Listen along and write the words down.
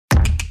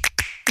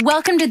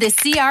Welcome to the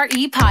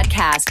CRE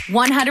Podcast,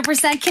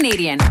 100%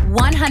 Canadian,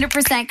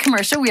 100%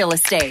 commercial real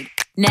estate.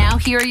 Now,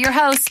 here are your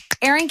hosts,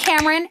 Aaron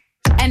Cameron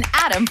and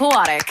Adam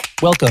Pawadic.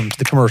 Welcome to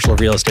the Commercial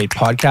Real Estate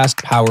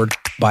Podcast, powered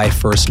by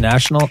First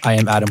National. I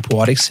am Adam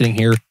Pawadic, sitting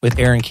here with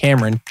Aaron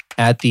Cameron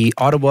at the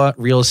Ottawa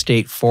Real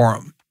Estate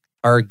Forum.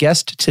 Our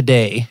guest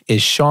today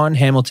is Sean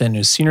Hamilton,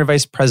 who's Senior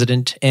Vice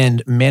President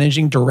and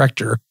Managing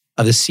Director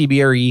of the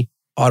CBRE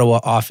Ottawa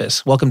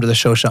office. Welcome to the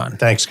show, Sean.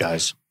 Thanks,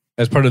 guys.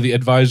 As part of the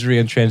advisory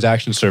and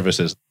transaction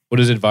services. What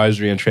is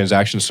advisory and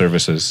transaction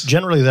services?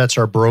 Generally, that's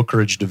our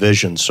brokerage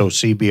division. So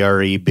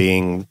CBRE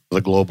being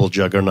the global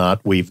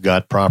juggernaut, we've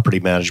got property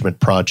management,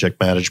 project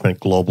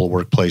management, global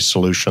workplace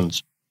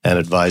solutions, and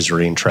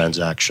advisory and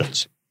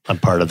transactions. I'm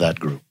part of that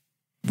group.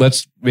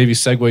 Let's maybe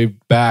segue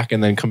back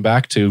and then come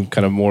back to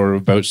kind of more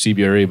about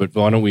CBRE. But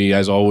why don't we,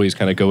 as always,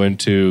 kind of go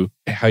into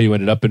how you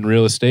ended up in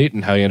real estate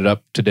and how you ended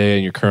up today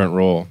in your current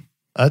role?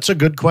 That's a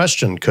good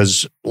question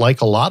because like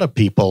a lot of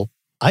people,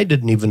 I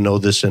didn't even know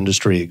this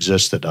industry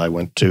existed. I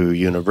went to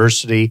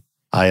university.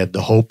 I had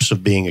the hopes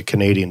of being a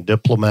Canadian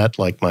diplomat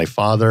like my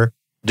father,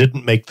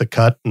 didn't make the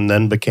cut and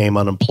then became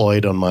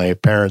unemployed on my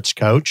parents'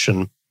 couch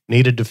and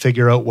needed to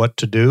figure out what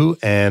to do.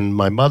 And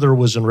my mother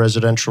was in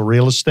residential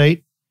real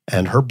estate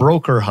and her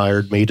broker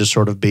hired me to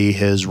sort of be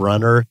his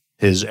runner,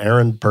 his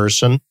errand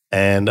person.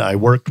 And I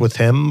worked with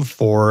him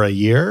for a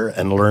year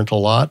and learned a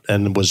lot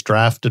and was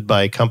drafted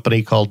by a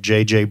company called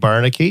J.J.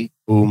 Barnaky,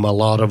 whom a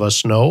lot of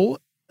us know,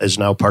 is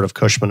now part of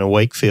Cushman &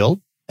 Wakefield,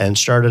 and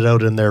started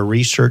out in their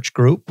research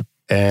group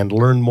and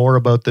learned more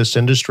about this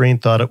industry and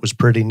thought it was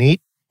pretty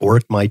neat.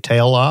 Worked my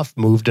tail off,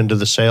 moved into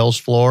the sales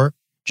floor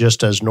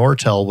just as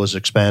Nortel was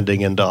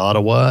expanding into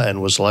Ottawa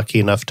and was lucky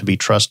enough to be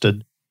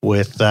trusted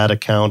with that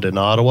account in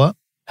Ottawa,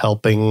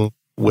 helping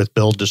with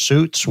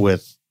build-to-suits,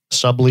 with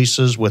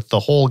subleases, with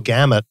the whole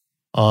gamut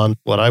on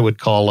what I would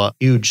call a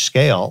huge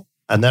scale.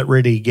 And that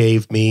really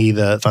gave me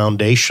the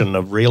foundation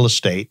of real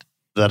estate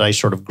that I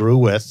sort of grew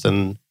with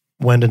and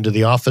went into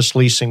the office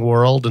leasing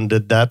world and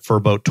did that for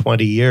about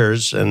 20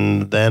 years.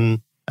 And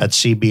then at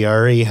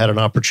CBRE had an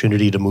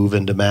opportunity to move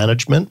into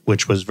management,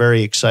 which was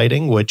very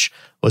exciting, which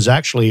was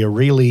actually a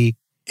really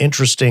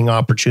interesting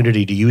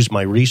opportunity to use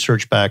my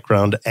research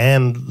background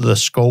and the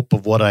scope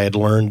of what I had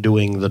learned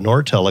doing the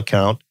Nortel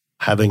account,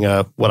 having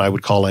what I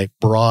would call a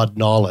broad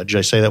knowledge.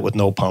 I say that with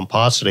no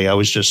pomposity. I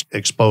was just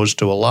exposed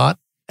to a lot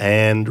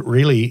and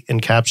really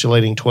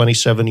encapsulating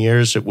 27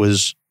 years. It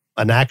was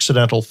an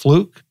accidental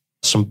fluke.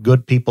 Some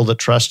good people that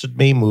trusted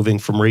me, moving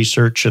from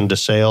research into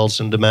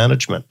sales into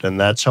management. And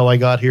that's how I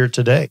got here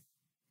today.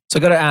 So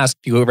I got to ask,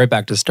 you go right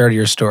back to the start of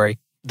your story.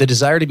 The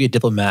desire to be a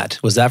diplomat,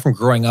 was that from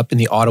growing up in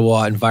the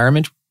Ottawa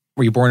environment?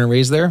 Were you born and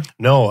raised there?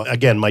 No.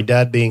 Again, my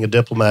dad being a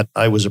diplomat,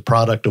 I was a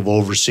product of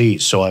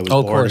overseas. So I was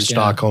born in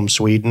Stockholm,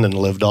 Sweden, and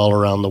lived all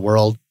around the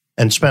world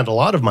and spent a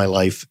lot of my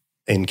life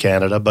in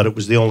Canada, but it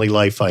was the only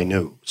life I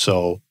knew.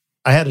 So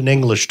I had an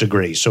English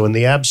degree. So in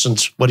the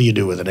absence, what do you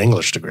do with an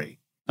English degree?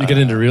 You get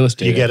into real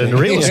estate. You get into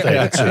real estate,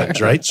 it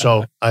seems, right?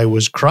 So I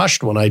was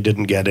crushed when I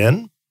didn't get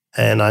in.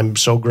 And I'm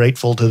so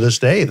grateful to this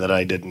day that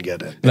I didn't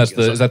get in.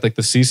 Is that like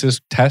the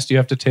CSIS test you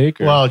have to take?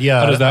 Or well,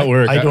 yeah. How does that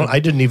work? I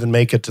didn't even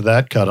make it to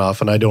that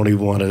cutoff, and I don't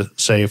even want to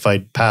say if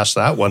I'd passed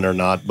that one or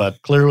not. But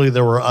clearly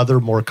there were other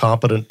more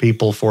competent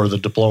people for the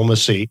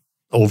diplomacy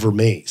over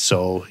me.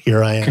 So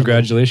here I am.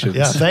 Congratulations.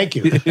 Yeah, thank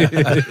you.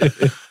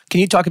 Can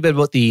you talk a bit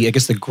about the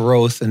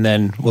growth and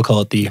then we'll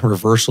call it the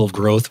reversal of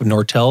growth with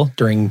Nortel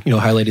during,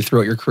 highlighted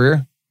throughout your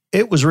career?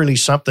 It was really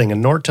something.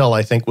 And Nortel,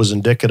 I think, was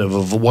indicative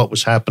of what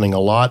was happening a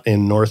lot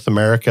in North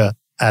America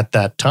at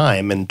that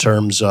time in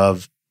terms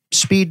of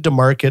speed to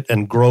market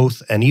and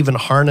growth and even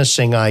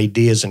harnessing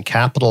ideas and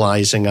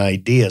capitalizing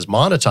ideas,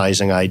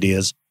 monetizing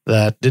ideas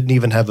that didn't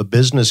even have a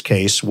business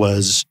case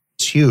was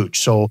huge.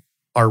 So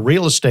our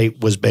real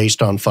estate was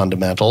based on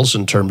fundamentals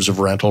in terms of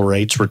rental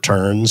rates,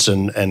 returns,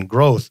 and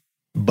growth.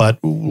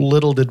 But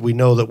little did we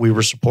know that we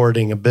were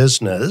supporting a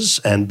business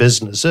and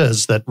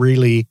businesses that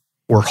really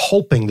were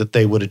hoping that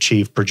they would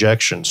achieve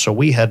projections. So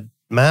we had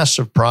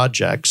massive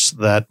projects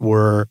that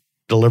were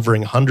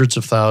delivering hundreds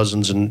of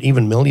thousands and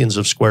even millions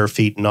of square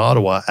feet in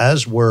Ottawa,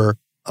 as were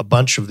a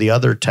bunch of the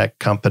other tech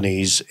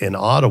companies in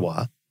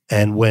Ottawa.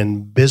 And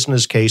when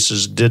business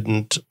cases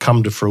didn't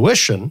come to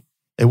fruition,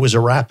 it was a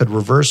rapid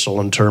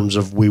reversal in terms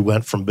of we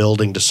went from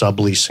building to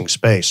subleasing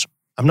space.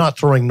 I'm not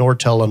throwing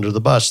Nortel under the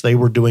bus. They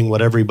were doing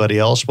what everybody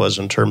else was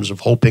in terms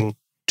of hoping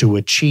to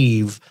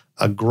achieve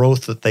a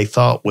growth that they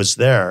thought was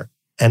there.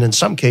 And in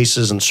some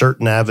cases, in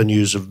certain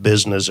avenues of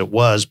business, it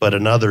was, but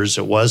in others,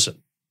 it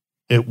wasn't.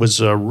 It was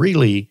a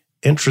really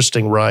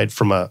interesting ride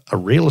from a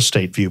real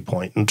estate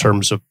viewpoint in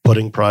terms of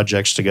putting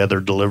projects together,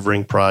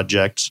 delivering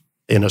projects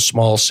in a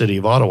small city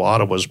of Ottawa.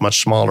 Ottawa was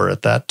much smaller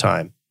at that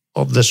time.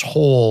 This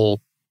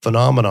whole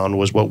phenomenon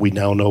was what we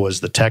now know as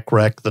the tech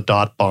wreck, the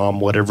dot bomb,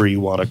 whatever you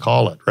want to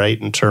call it, right?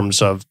 In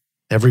terms of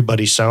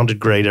everybody sounded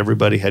great,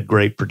 everybody had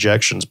great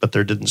projections, but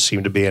there didn't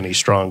seem to be any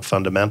strong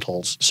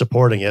fundamentals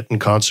supporting it. And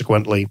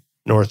consequently,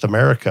 North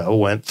America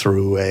went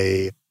through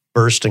a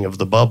bursting of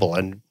the bubble.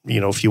 And,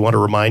 if you want to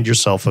remind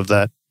yourself of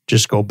that,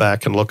 just go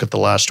back and look at the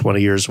last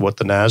 20 years of what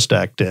the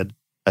NASDAQ did.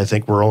 I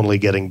think we're only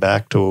getting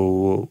back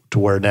to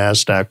where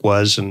NASDAQ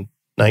was in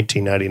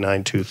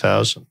 1999,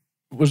 2000.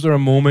 Was there a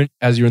moment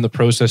as you're in the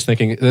process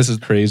thinking, this is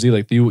crazy?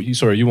 Like,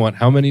 you want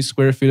how many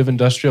square feet of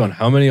industrial and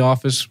how many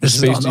office space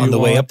do you on the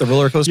way want? up the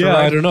roller coaster Yeah,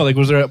 ride? I don't know. Like,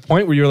 was there a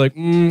point where you're like,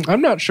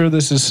 I'm not sure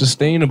this is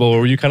sustainable?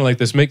 Or were you kind of like,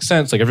 this makes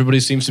sense? Like, everybody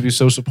seems to be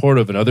so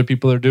supportive and other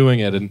people are doing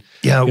it. And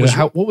Yeah,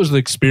 what was the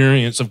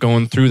experience of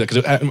going through that?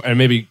 Because I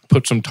maybe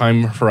put some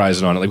time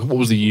horizon on it. Like, what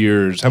was the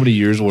years? How many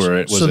years were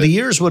it? So the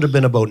years would have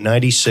been about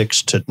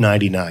 96 to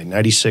 99,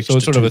 96 so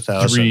it's to sort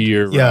 2000. of a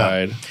 3-year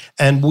ride.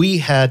 And we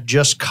had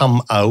just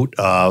come out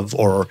of,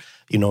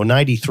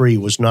 93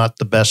 was not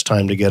the best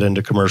time to get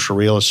into commercial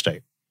real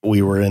estate.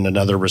 We were in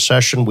another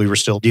recession. We were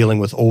still dealing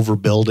with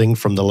overbuilding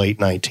from the late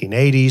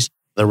 1980s.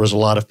 There was a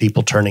lot of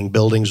people turning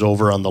buildings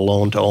over on the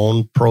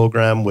loan-to-own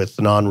program with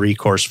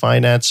non-recourse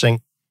financing.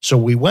 So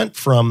we went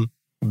from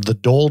the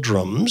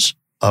doldrums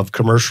of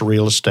commercial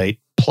real estate,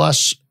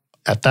 plus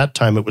at that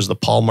time it was the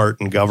Paul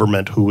Martin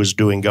government who was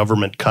doing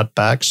government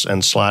cutbacks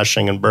and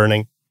slashing and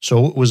burning.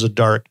 So it was a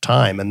dark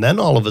time. And then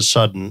all of a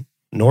sudden,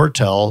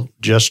 Nortel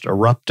just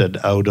erupted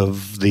out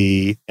of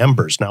the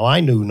embers. Now,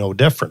 I knew no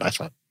different. I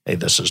thought, hey,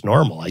 this is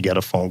normal. I get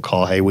a phone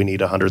call, hey, we need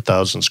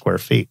 100,000 square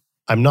feet.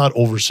 I'm not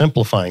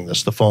oversimplifying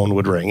this. The phone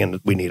would ring and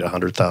we need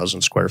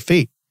 100,000 square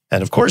feet.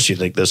 And of course, you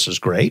think this is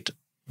great,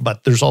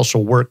 but there's also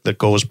work that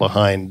goes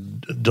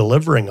behind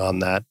delivering on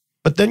that.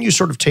 But then you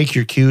sort of take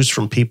your cues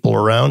from people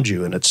around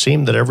you. And it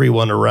seemed that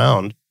everyone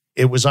around,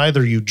 it was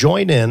either you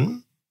join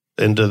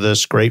into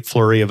this great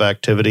flurry of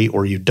activity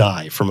or you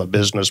die from a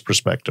business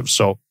perspective.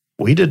 So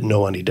we didn't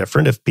know any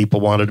different. If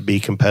people wanted to be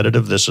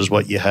competitive, this is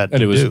what you had to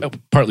do. And it was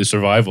partly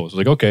survival. It's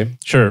like, okay,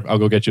 sure, I'll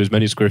go get you as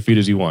many square feet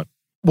as you want.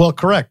 Well,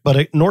 correct. But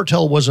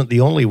Nortel wasn't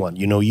the only one.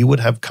 You would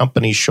have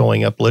companies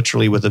showing up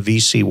literally with a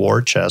VC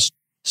war chest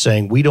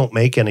saying, we don't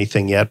make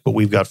anything yet, but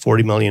we've got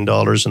 $40 million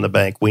in the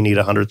bank. We need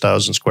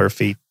 100,000 square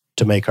feet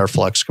to make our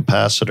flux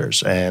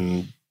capacitors.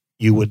 And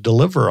you would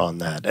deliver on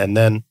that. And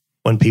then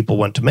when people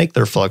went to make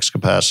their flux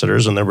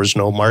capacitors and there was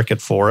no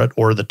market for it,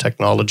 or the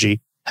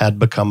technology had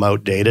become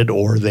outdated,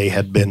 or they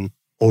had been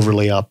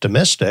overly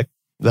optimistic,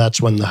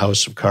 that's when the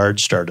house of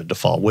cards started to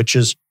fall, which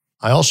is,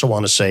 I also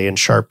want to say, in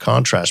sharp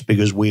contrast,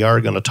 because we are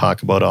going to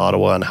talk about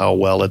Ottawa and how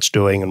well it's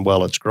doing and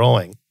well it's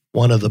growing.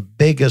 One of the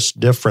biggest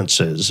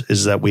differences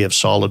is that we have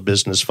solid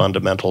business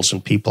fundamentals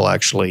and people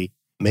actually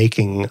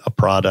making a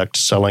product,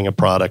 selling a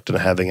product, and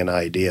having an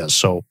idea.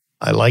 So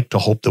I like to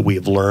hope that we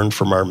have learned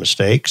from our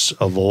mistakes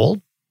of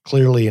old.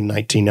 Clearly, in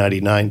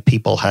 1999,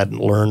 people hadn't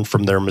learned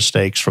from their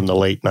mistakes from the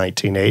late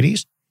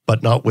 1980s.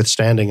 But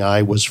notwithstanding,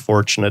 I was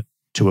fortunate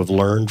to have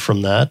learned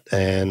from that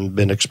and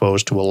been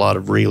exposed to a lot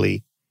of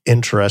really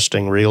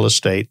interesting real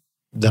estate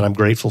that I'm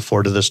grateful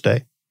for to this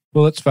day.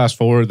 Well, let's fast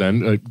forward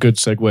then. A good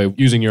segue.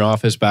 Using your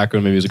office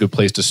background maybe is a good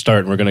place to start.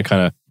 And we're going to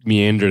kind of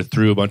meander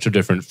through a bunch of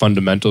different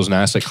fundamentals and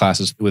asset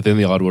classes within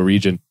the Ottawa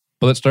region.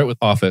 But let's start with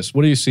office.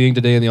 What are you seeing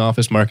today in the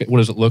office market? What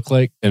does it look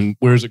like? And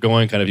where is it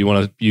going? Kind of, you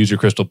want to use your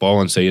crystal ball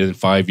and say in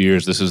 5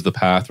 years, this is the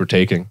path we're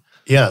taking.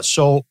 Yeah.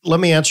 So let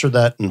me answer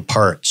that in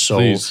parts. So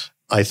Please.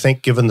 I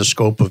think given the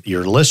scope of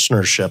your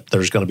listenership,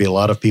 there's going to be a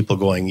lot of people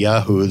going,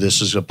 Yahoo,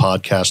 this is a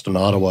podcast in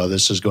Ottawa.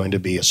 This is going to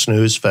be a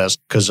snooze fest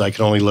because I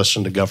can only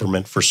listen to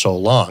government for so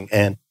long.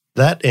 And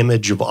that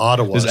image of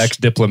Ottawa... This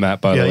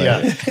ex-diplomat, by the way.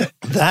 Yeah.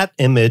 That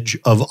image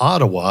of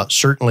Ottawa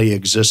certainly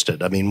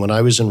existed. I mean, when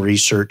I was in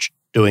research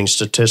doing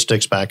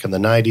statistics back in the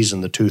 90s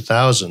and the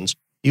 2000s,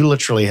 you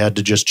literally had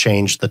to just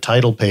change the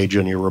title page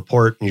on your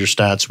report and your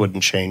stats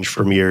wouldn't change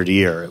from year to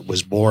year. It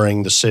was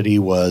boring. The city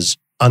was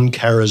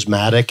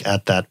uncharismatic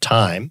at that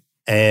time.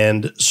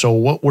 And so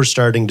what we're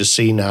starting to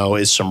see now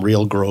is some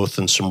real growth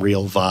and some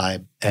real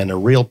vibe and a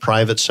real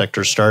private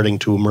sector starting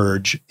to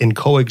emerge in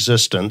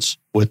coexistence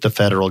with the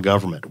federal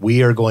government.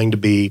 We are going to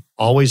be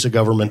always a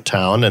government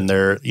town, and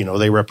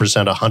they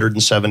represent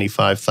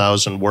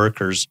 175,000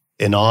 workers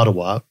in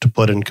Ottawa. To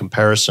put in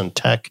comparison,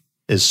 tech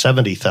is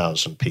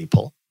 70,000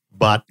 people.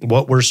 But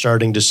what we're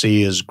starting to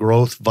see is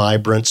growth,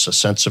 vibrance, a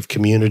sense of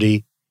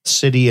community,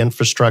 city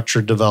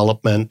infrastructure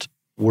development.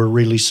 We're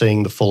really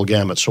seeing the full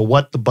gamut. So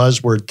what the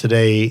buzzword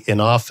today in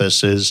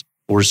office is,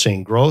 we're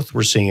seeing growth,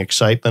 we're seeing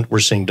excitement, we're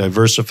seeing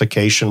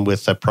diversification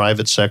with the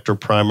private sector,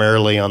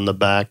 primarily on the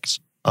backs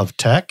of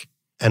tech.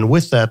 And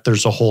with that,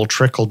 there's a whole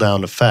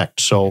trickle-down effect.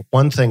 So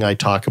one thing I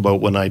talk about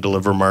when I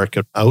deliver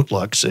market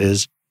outlooks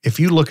is, if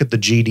you look at the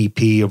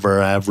GDP of our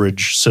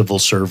average civil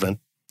servant,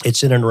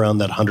 it's in and around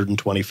that $125,000,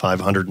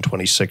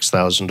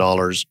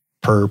 $126,000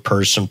 per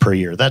person per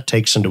year. That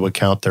takes into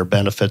account their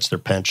benefits, their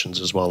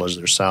pensions, as well as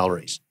their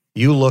salaries.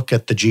 You look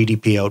at the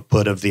GDP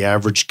output of the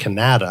average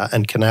Canada,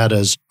 and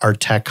Canada's our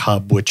tech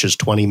hub, which is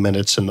 20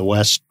 minutes in the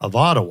west of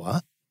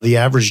Ottawa. The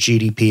average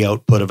GDP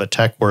output of a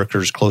tech worker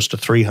is close to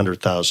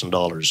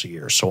 $300,000 a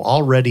year. So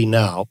already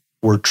now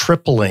we're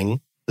tripling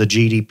the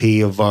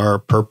GDP of our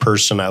per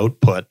person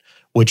output,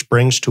 which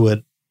brings to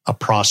it a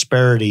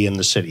prosperity in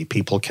the city.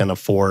 People can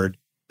afford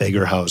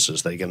bigger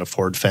houses. They can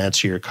afford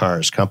fancier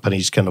cars.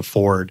 Companies can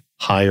afford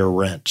higher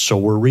rent. So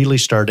we're really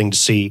starting to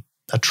see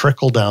a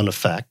trickle-down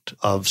effect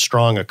of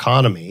strong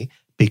economy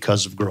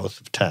because of growth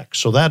of tech.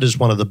 So that is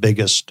one of the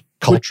biggest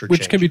culture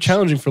Which can be changes.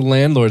 challenging for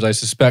landlords, I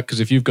suspect,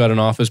 because if you've got an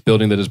office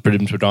building that is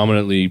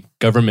predominantly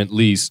government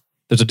lease,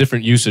 there's a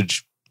different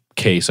usage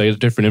case, a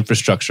different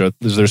infrastructure.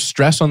 Is there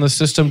stress on the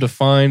system to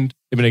find?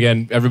 I mean,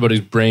 again,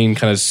 everybody's brain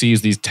kind of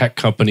sees these tech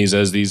companies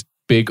as these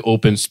big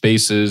open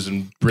spaces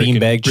and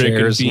Beanbag brick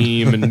chairs. and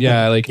beam and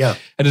Yeah.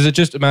 And is it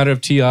just a matter of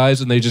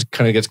TIs and they just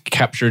kind of gets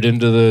captured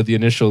into the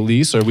initial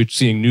lease? Or are we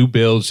seeing new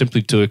builds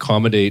simply to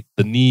accommodate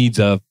the needs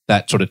of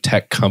that sort of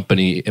tech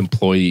company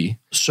employee?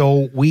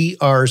 So we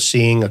are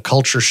seeing a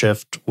culture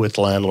shift with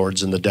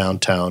landlords in the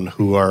downtown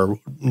who are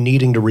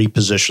needing to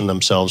reposition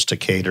themselves to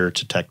cater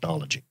to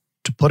technology.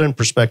 To put in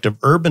perspective,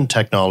 urban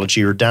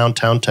technology or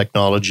downtown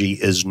technology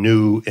is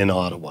new in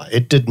Ottawa.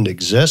 It didn't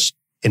exist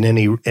in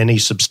any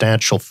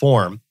substantial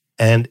form.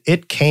 And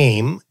it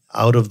came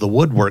out of the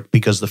woodwork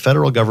because the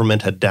federal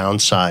government had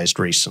downsized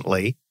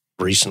recently.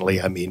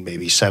 Recently, I mean,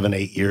 maybe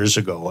 7-8 years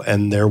ago.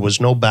 And there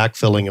was no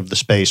backfilling of the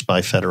space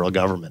by federal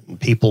government. And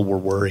people were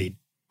worried,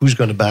 who's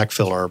going to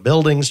backfill our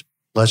buildings?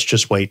 Let's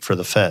just wait for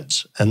the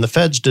feds. And the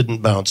feds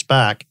didn't bounce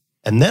back.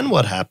 And then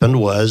what happened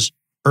was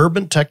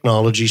urban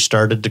technology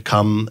started to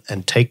come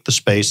and take the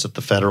space that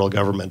the federal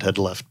government had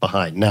left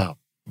behind. Now,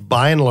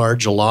 by and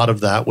large, a lot of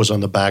that was on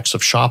the backs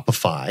of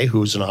Shopify,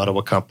 who's an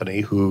Ottawa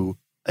company who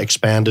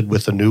expanded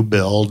with a new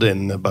build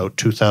in about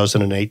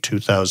 2008,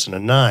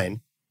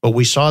 2009. But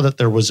we saw that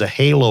there was a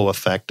halo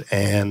effect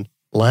and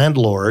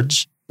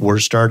landlords were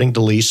starting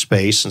to lease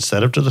space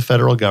instead of to the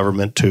federal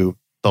government to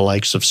the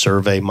likes of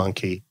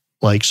SurveyMonkey,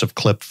 likes of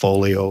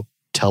Clipfolio,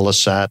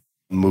 Telesat,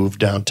 moved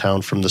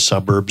downtown from the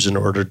suburbs in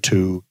order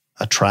to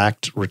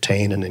attract,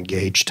 retain, and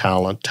engage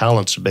talent.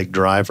 Talent's a big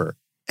driver.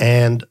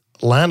 And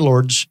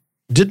landlords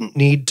didn't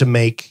need to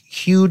make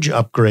huge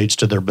upgrades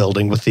to their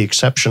building with the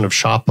exception of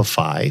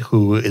Shopify,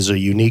 who is a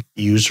unique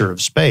user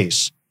of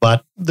space.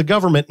 But the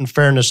government, in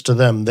fairness to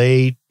them,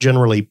 they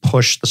generally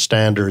push the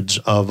standards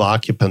of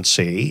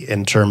occupancy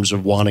in terms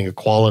of wanting a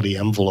quality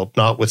envelope,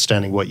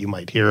 notwithstanding what you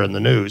might hear in the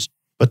news.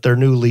 But their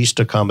new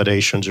leased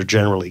accommodations are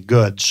generally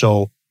good.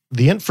 So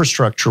the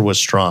infrastructure was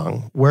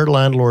strong. Where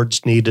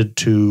landlords needed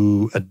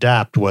to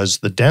adapt was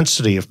the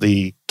density of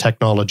the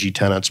technology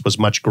tenants was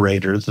much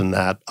greater than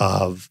that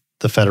of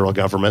the federal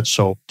government.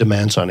 So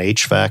demands on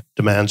HVAC,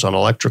 demands on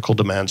electrical,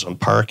 demands on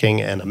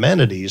parking and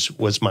amenities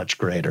was much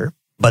greater.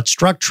 But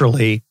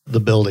structurally, the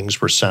buildings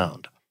were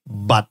sound.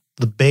 But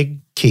the big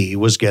key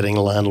was getting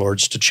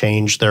landlords to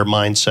change their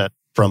mindset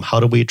from how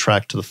do we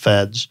attract to the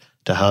feds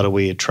to how do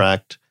we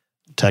attract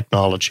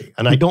technology.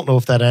 And I don't know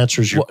if that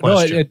answers your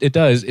question. No, it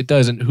does. It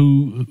does. And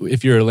who,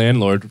 if you're a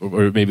landlord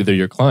or maybe they're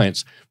your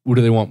clients, who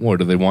do they want more?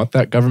 Do they want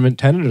that government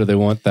tenant or do they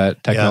want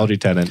that technology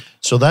tenant?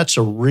 So that's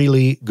a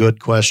really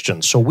good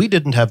question. So we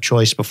didn't have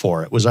choice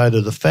before. It was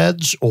either the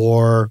feds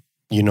or,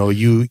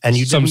 you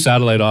some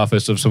satellite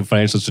office of some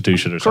financial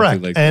institution or correct.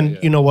 Something like and that. Yeah.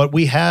 you know what?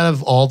 We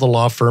have all the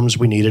law firms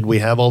we needed. We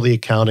have all the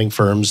accounting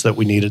firms that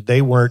we needed.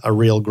 They weren't a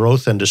real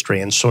growth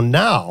industry. And so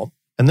now,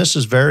 and this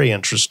is very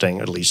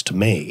interesting, at least to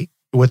me,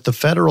 with the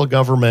federal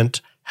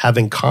government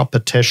having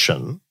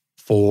competition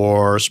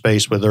for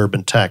space with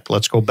urban tech,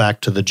 let's go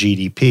back to the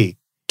GDP.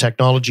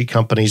 Technology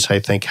companies, I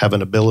think, have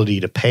an ability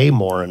to pay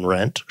more in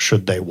rent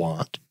should they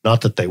want.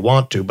 Not that they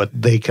want to, but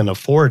they can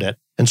afford it.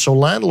 And so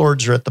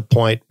landlords are at the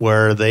point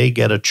where they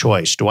get a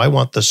choice. Do I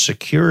want the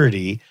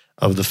security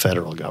of the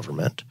federal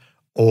government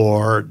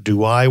or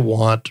do I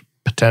want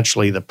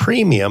potentially the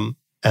premium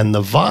and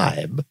the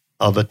vibe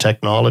of a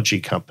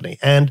technology company?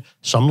 And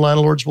some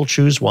landlords will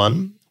choose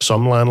one.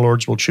 Some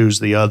landlords will choose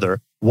the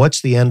other.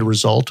 What's the end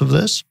result of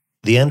this?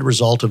 The end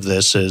result of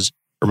this is,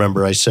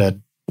 remember I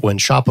said, when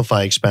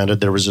Shopify expanded,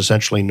 there was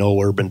essentially no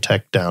urban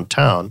tech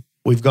downtown.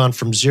 We've gone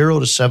from 0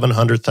 to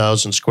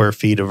 700,000 square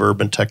feet of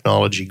urban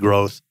technology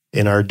growth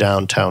in our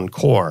downtown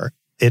core.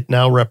 It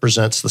now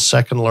represents the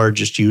second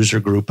largest user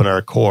group in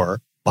our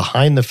core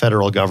behind the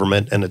federal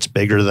government, and it's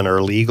bigger than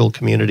our legal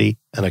community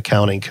and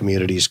accounting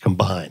communities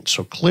combined.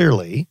 So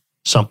clearly,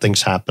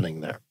 something's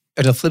happening there.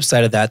 On the flip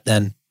side of that,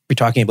 then, we're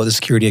talking about the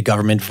security of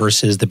government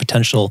versus the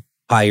potential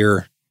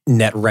higher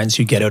net rents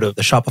you get out of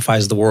the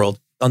Shopifys of the world.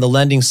 On the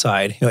lending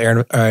side,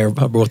 Aaron and I are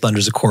both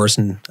lenders, of course,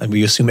 and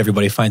we assume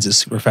everybody finds it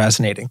super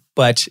fascinating.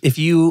 But if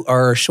you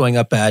are showing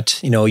up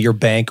at, your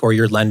bank or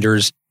your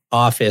lender's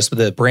office with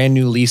a brand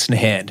new lease in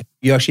hand,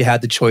 you actually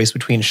had the choice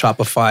between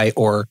Shopify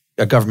or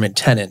a government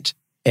tenant,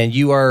 and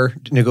you are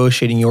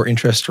negotiating your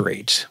interest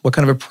rate. What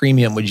kind of a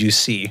premium would you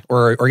see?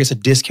 Or I guess a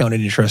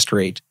discounted interest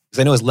rate? Because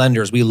I know as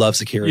lenders, we love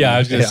security. Yeah, I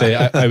was going to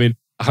say, I mean,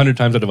 100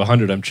 times out of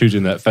 100, I'm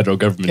choosing that federal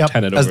government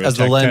tenant over as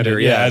the lender.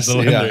 Yeah, as the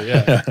lender.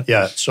 Yeah.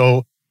 Yeah.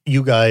 So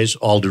you guys,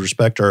 all due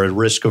respect, are a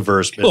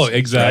risk-averse business. Oh,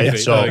 exactly. Right?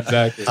 So,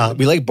 exactly.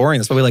 We like boring.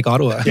 That's why we like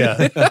Ottawa.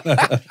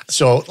 Yeah.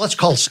 So let's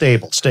call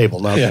stable,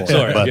 not boring.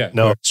 Sorry, But yeah.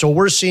 no. So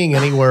we're seeing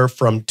anywhere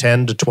from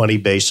 10 to 20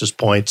 basis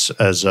points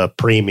as a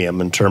premium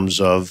in terms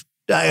of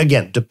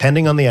Again,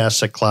 depending on the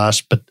asset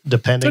class, but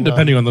depending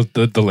on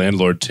the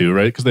landlord too,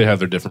 right? Because they have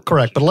their different.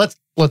 Correct. But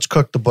let's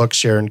cook the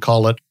books here and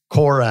call it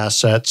core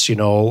assets.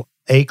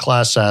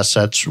 A-class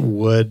assets you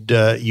would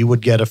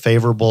get a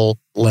favorable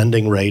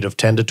lending rate of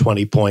 10 to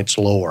 20 points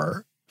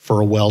lower for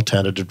a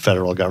well-tenanted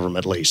federal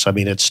government lease. I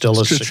mean, it's still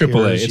it's a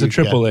AAA. It's a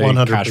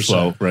AAA cash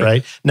flow,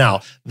 right?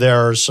 Now,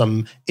 there are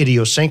some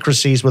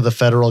idiosyncrasies with the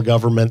federal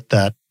government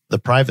that the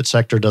private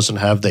sector doesn't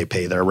have. They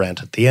pay their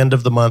rent at the end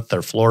of the month.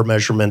 Their floor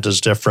measurement is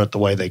different. The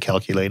way they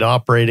calculate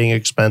operating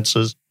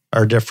expenses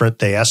are different.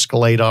 They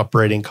escalate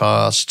operating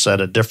costs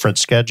at a different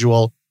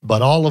schedule.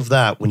 But all of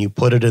that, when you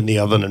put it in the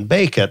oven and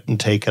bake it and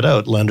take it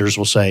out, lenders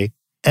will say,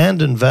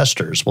 and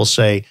investors will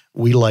say,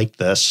 we like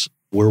this.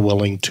 We're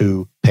willing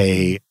to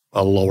pay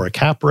a lower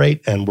cap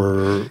rate, and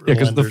we're... Yeah,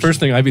 because the first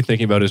thing I'd be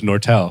thinking about is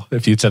Nortel.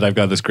 If you'd said, I've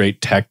got this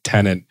great tech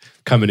tenant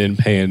coming in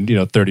paying,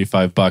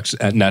 $35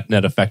 at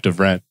net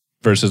effective rent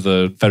versus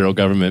the federal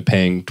government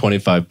paying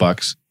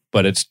 $25,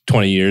 but it's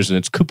 20 years and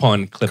it's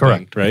coupon clipping,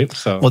 correct, right?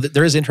 So, well,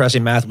 there is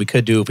interesting math we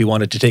could do if we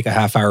wanted to take a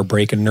half-hour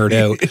break and nerd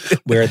out,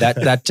 where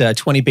that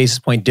 20 basis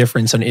point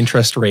difference on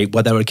interest rate,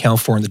 what that would account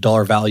for in the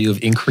dollar value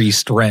of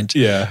increased rent,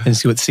 and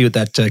see what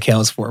that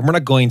accounts for. And we're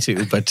not going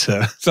to, but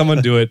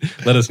someone do it.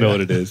 Let us know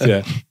what it is.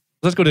 Yeah.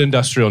 Let's go to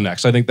industrial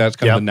next. I think that's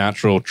kind of the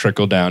natural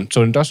trickle down.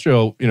 So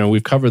industrial,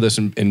 we've covered this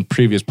in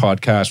previous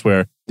podcasts,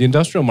 where the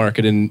industrial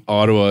market in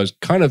Ottawa is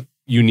kind of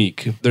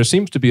unique. There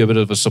seems to be a bit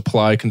of a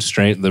supply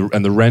constraint,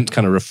 and the rent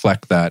kind of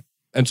reflect that.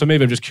 And so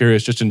maybe I'm just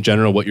curious, just in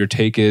general, what your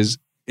take is.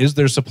 Is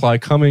there supply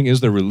coming?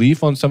 Is there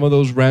relief on some of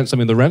those rents? I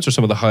mean, the rents are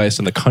some of the highest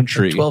in the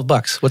country.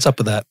 $12. What's up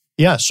with that?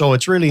 Yeah, so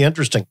it's really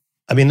interesting.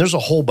 I mean, there's a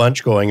whole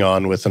bunch going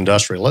on with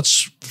industrial.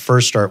 Let's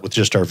first start with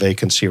just our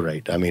vacancy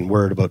rate. I mean,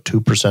 we're at about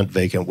 2%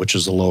 vacant, which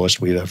is the lowest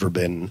we've ever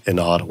been in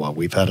Ottawa.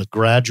 We've had a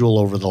gradual,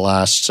 over the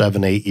last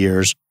 7-8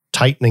 years,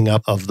 tightening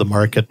up of the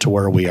market to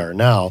where we are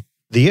now.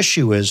 The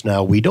issue is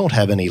now we don't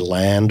have any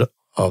land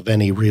of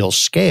any real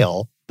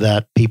scale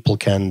that people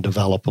can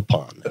develop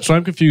upon. So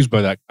I'm confused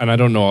by that, and I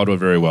don't know Ottawa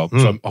very well.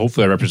 So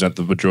hopefully I represent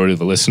the majority of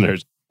the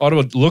listeners.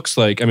 Ottawa looks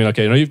like, I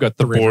know you've got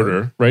the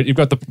border, right? You've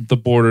got the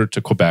border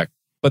to Quebec.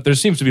 But there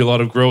seems to be a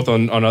lot of growth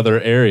on other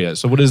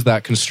areas. So what is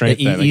that constraint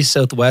then? East,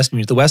 south, west. I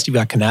mean, the west, you've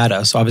got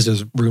Canada. So obviously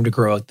there's room to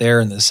grow out there,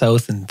 in the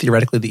south and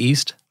theoretically the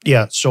east.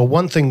 Yeah. So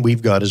one thing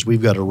we've got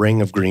a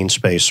ring of green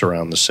space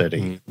around the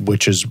city,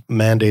 which is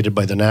mandated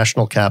by the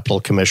National Capital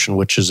Commission,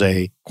 which is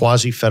a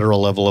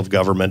quasi-federal level of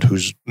government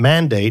whose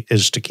mandate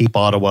is to keep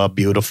Ottawa a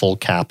beautiful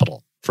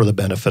capital for the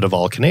benefit of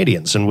all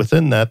Canadians. And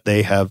within that,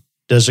 they have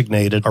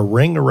designated a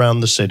ring around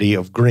the city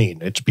of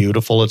green. It's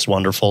beautiful. It's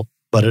wonderful.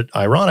 But it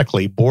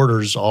ironically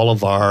borders all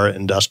of our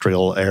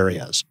industrial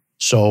areas.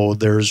 So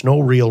there's no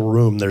real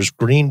room. There's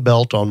green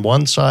belt on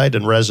one side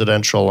and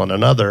residential on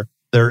another.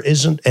 There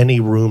isn't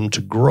any room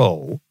to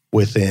grow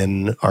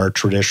within our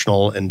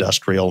traditional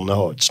industrial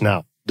nodes.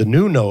 Now, the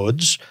new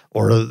nodes,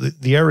 or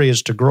the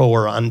areas to grow,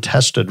 are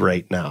untested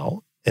right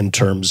now in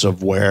terms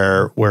of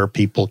where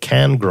people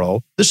can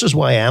grow. This is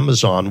why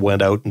Amazon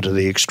went out into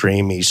the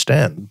extreme East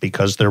End,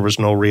 because there was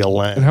no real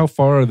land. And how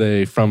far are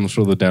they from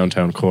sort of the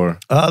downtown core?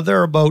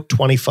 They're about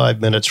 25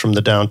 minutes from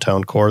the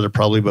downtown core. They're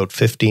probably about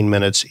 15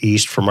 minutes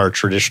east from our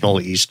traditional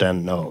East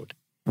End node.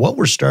 What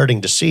we're starting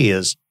to see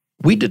is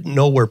we didn't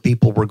know where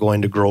people were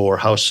going to grow or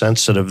how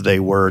sensitive they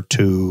were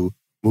to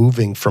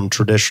moving from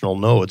traditional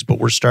nodes, but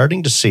we're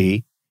starting to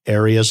see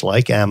areas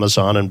like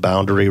Amazon and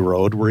Boundary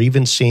Road. We're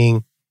even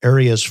seeing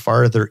areas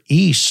farther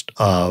east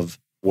of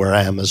where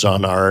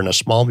Amazon are in a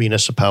small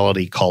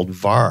municipality called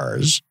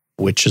Vars,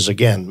 which is,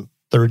 again,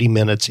 30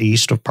 minutes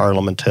east of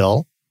Parliament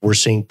Hill. We're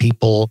seeing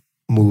people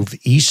move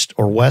east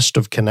or west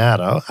of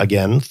Canada,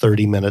 again,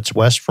 30 minutes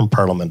west from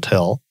Parliament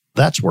Hill.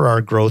 That's where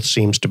our growth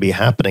seems to be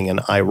happening. And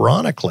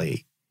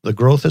ironically, the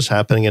growth is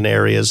happening in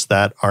areas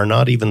that are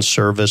not even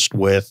serviced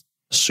with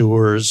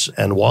sewers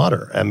and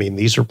water. I mean,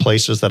 these are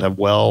places that have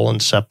well and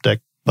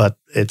septic, but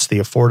it's the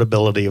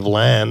affordability of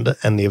land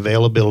and the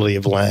availability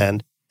of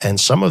land. And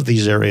some of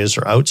these areas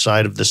are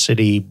outside of the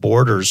city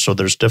borders, so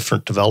there's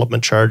different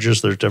development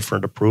charges, there's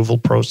different approval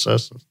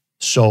processes.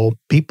 So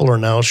people are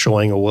now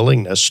showing a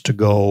willingness to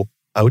go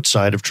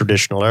outside of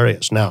traditional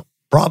areas. Now,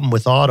 problem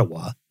with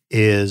Ottawa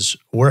is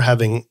we're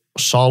having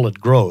solid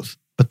growth,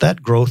 but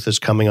that growth is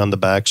coming on the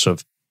backs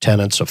of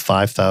tenants of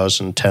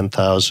 5,000,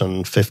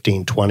 10,000,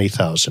 15,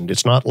 20,000.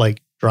 It's not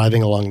like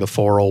driving along the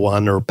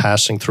 401 or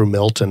passing through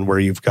Milton where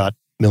you've got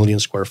million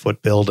square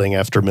foot building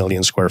after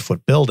million square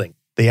foot building.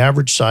 The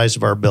average size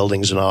of our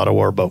buildings in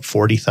Ottawa are about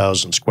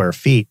 40,000 square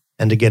feet.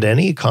 And to get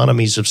any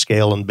economies of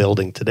scale in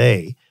building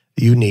today,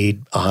 you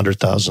need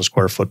 100,000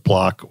 square foot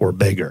block or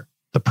bigger.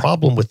 The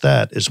problem with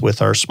that is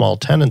with our small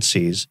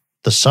tenancies,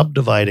 the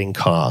subdividing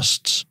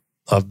costs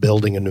of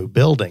building a new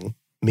building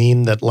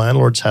mean that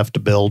landlords have to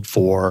build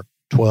for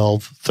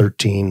 $12,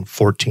 $13,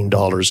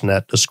 $14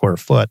 net a square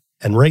foot.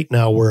 And right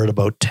now we're at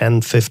about $10,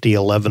 $50,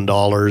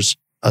 $11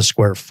 a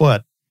square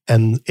foot.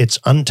 And it's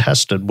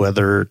untested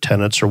whether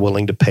tenants are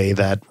willing to pay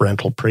that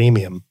rental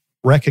premium,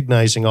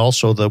 recognizing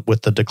also that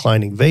with the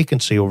declining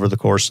vacancy over the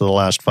course of the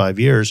last 5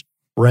 years,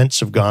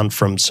 rents have gone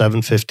from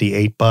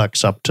 $7.50,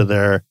 $8 up to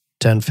their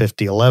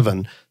 $10.50,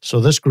 $11. So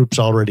this group's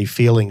already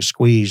feeling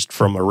squeezed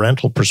from a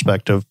rental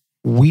perspective.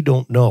 We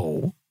don't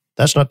know.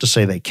 That's not to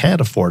say they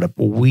can't afford it,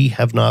 but we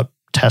have not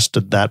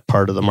tested that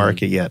part of the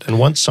market yet. And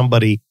once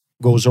somebody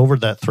goes over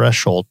that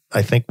threshold,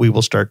 I think we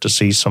will start to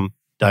see some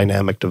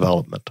dynamic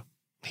development,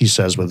 he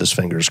says with his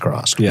fingers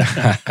crossed.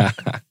 Yeah.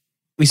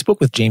 We spoke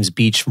with James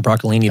Beach from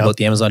Broccolini about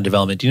the Amazon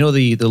development. Do you know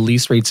the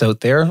lease rates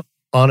out there?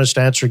 Honest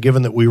answer,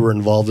 given that we were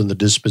involved in the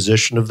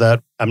disposition of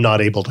that, I'm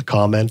not able to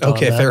comment on that.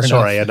 Fair enough.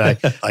 Sorry, and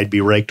I'd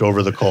be raked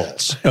over the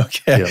coals.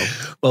 Okay. You know.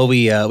 Well,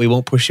 we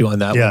won't push you on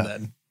that one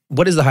then.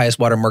 What is the highest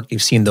watermark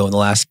you've seen, though, in the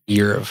last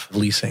year of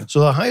leasing?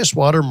 So the highest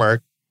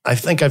watermark, I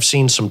think I've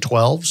seen some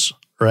 12s,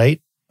 right?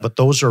 But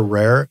those are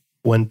rare.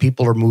 When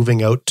people are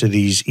moving out to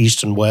these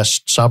east and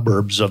west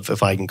suburbs of,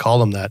 if I can call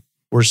them that,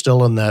 we're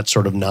still in that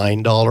sort of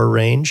 $9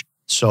 range.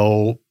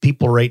 So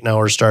people right now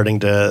are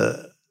starting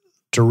to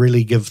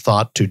really give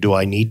thought to, do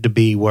I need to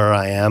be where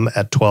I am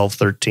at 12,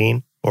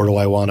 13, or do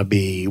I want to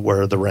be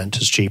where the rent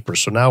is cheaper?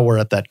 So now we're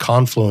at that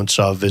confluence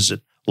of, is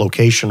it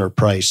location or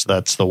price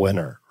that's the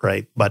winner,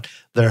 right? But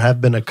there have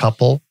been a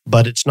couple,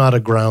 but it's not a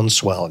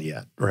groundswell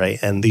yet, right?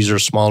 And these are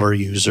smaller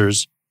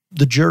users.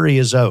 The jury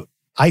is out.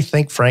 I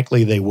think,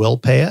 frankly, they will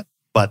pay it,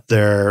 but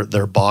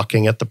they're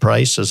balking at the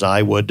price, as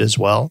I would as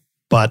well.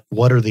 But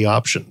what are the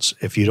options?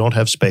 If you don't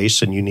have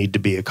space and you need to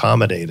be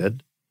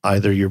accommodated,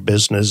 either your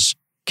business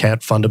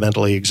can't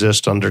fundamentally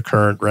exist under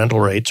current rental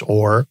rates,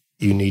 or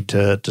you need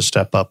to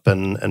step up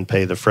and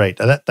pay the freight.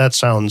 That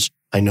sounds,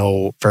 I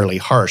know, fairly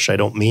harsh. I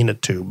don't mean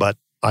it to, but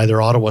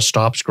either Ottawa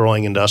stops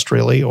growing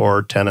industrially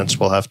or tenants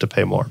will have to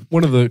pay more.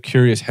 One of the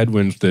curious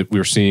headwinds that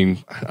we're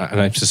seeing,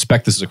 and I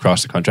suspect this is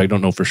across the country, I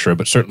don't know for sure,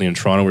 but certainly in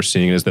Toronto we're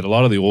seeing, is that a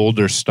lot of the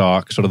older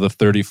stock, sort of the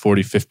 30,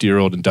 40,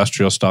 50-year-old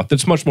industrial stock,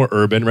 that's much more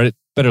urban, right?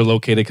 Better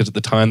located because at the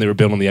time they were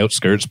built on the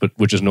outskirts, but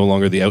which is no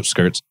longer the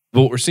outskirts.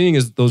 But what we're seeing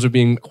is those are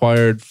being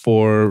acquired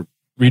for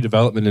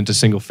redevelopment into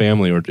single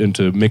family or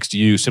into mixed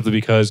use, simply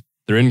because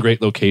they're in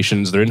great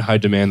locations, they're in high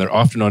demand, they're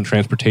often on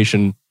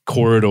transportation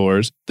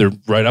corridors, they're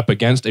right up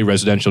against a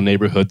residential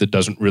neighborhood that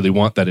doesn't really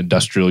want that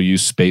industrial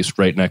use space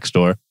right next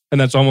door. And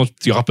that's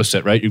almost the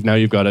opposite, right?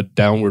 You've got a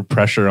downward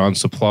pressure on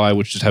supply,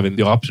 which is having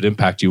the opposite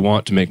impact you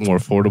want to make more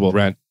affordable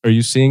rent. Are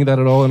you seeing that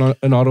at all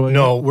in Ottawa?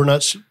 No, we're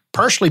not.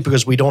 Partially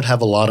because we don't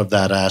have a lot of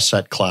that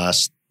asset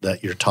class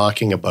that you're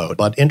talking about.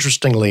 But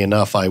interestingly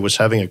enough, I was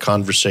having a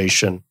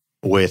conversation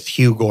with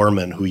Hugh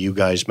Gorman, who you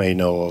guys may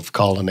know of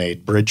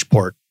Colonnade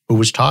Bridgeport, who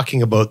was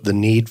talking about the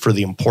need for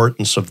the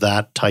importance of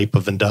that type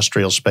of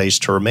industrial space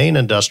to remain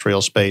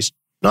industrial space,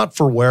 not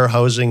for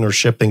warehousing or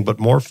shipping, but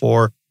more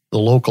for the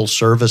local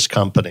service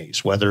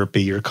companies, whether it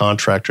be your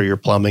contractor, your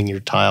plumbing, your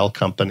tile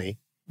company.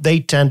 They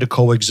tend to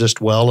coexist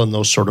well in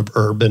those sort of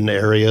urban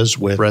areas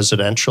with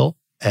residential.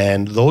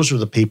 And those are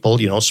the people,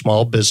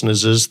 small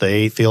businesses,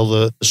 they feel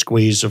the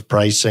squeeze of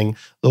pricing.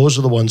 Those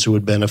are the ones who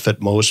would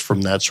benefit most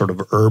from that sort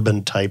of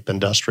urban type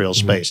industrial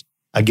space.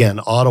 Again,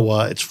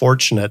 Ottawa, it's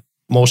fortunate.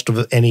 Most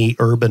of any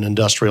urban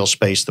industrial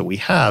space that we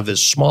have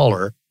is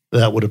smaller.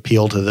 That would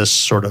appeal to this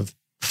sort of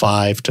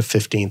 5 to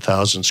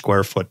 15,000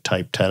 square foot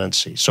type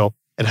tenancy. So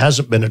it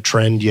hasn't been a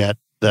trend yet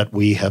that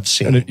we have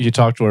seen. And you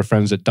talk to our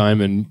friends at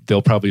Diamond,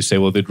 they'll probably say,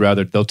 well,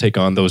 they'll take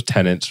on those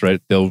tenants,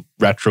 right? They'll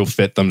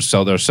retrofit them,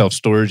 sell their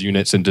self-storage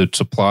units into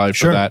supply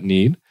for that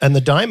need. And the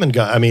Diamond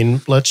guy,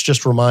 let's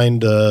just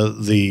remind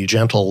the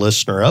gentle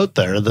listener out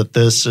there that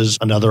this is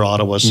another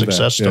Ottawa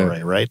success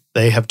story, right?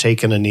 They have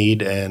taken a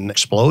need and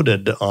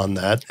exploded on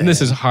that. And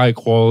this is high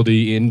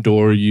quality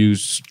indoor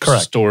use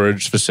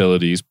storage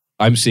facilities.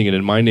 I'm seeing it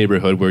in my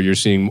neighborhood where you're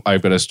seeing,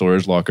 I've got a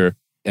storage locker.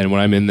 And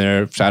when I'm in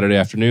there Saturday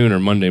afternoon or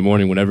Monday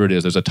morning, whenever it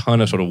is, there's a ton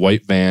of sort of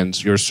white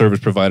vans. Your service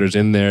providers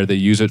in there, they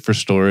use it for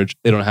storage.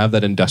 They don't have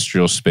that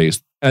industrial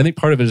space. And I think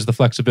part of it is the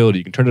flexibility.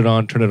 You can turn it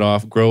on, turn it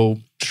off, grow,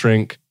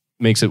 shrink,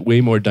 makes it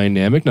way more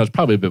dynamic. Now, it's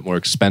probably a bit more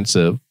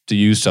expensive to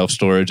use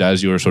self-storage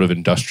as your sort of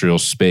industrial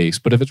space.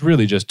 But if it's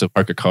really just to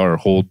park a car or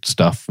hold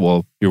stuff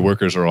while your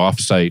workers are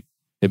off-site,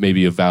 it may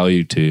be of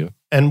value to you.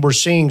 And we're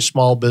seeing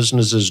small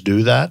businesses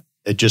do that.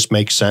 It just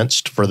makes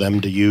sense for them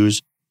to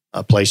use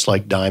a place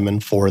like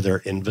Diamond for their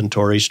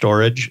inventory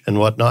storage and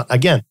whatnot.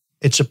 Again,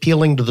 it's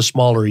appealing to the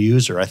smaller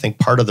user. I think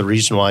part of the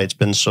reason why it's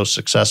been so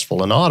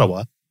successful in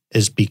Ottawa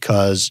is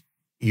because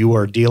you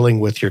are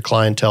dealing with your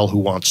clientele who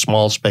wants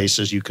small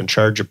spaces. You can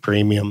charge a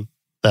premium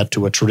that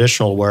to a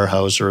traditional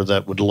warehouser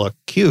that would look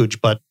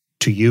huge, but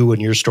to you and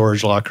your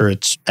storage locker,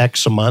 it's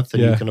X a month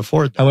and you can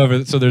afford that.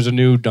 However, so there's a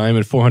new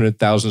Diamond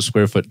 400,000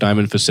 square foot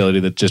Diamond facility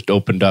that just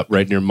opened up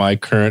right near my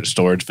current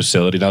storage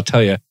facility. And I'll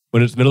tell you,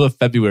 when it's middle of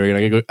February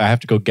and I have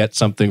to go get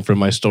something from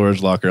my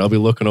storage locker, I'll be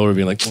looking over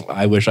being like,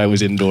 I wish I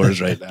was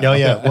indoors right now.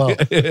 Well,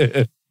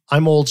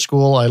 I'm old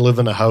school. I live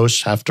in a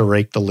house, have to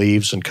rake the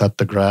leaves and cut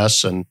the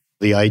grass. And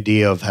the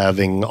idea of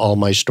having all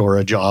my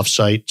storage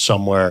offsite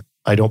somewhere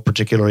I don't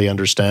particularly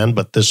understand,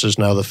 but this is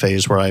now the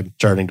phase where I'm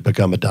starting to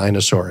become a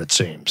dinosaur, it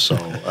seems. So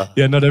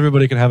yeah, not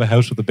everybody can have a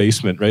house with a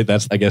basement, right?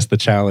 That's, I guess, the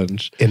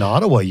challenge. In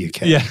Ottawa, you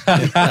can. Yeah,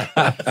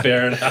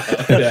 fair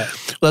enough. Yeah.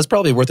 Well, that's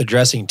probably worth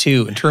addressing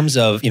too. In terms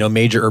of,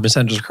 major urban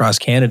centers across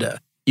Canada,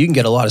 you can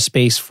get a lot of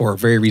space for a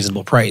very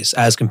reasonable price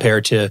as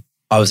compared to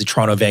obviously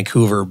Toronto,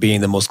 Vancouver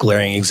being the most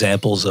glaring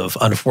examples of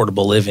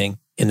unaffordable living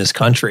in this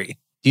country.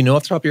 Do you know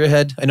off the top of your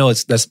head? I know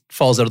that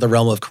falls out of the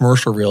realm of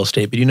commercial real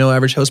estate, but do you know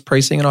average house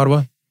pricing in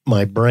Ottawa?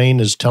 My brain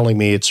is telling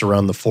me it's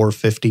around the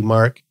 450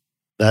 mark.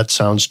 That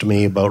sounds to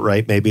me about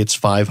right. Maybe it's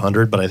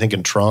 500, but I think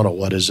in Toronto,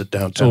 what is it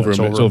downtown? It's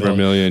over $1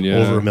 million, yeah.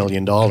 Over $1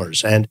 million.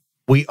 And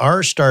we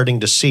are starting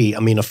to see,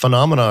 a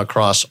phenomena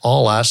across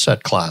all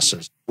asset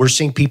classes. We're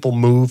seeing people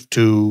move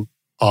to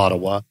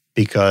Ottawa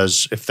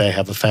because if they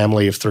have a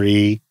family of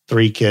three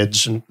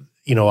kids, and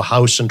a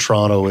house in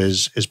Toronto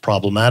is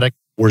problematic.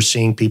 We're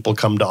seeing people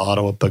come to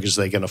Ottawa because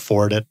they can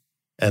afford it,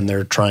 and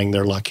they're trying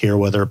their luck here,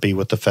 whether it be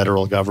with the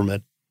federal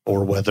government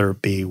or whether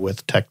it be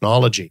with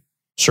technology.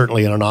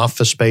 Certainly in an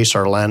office space,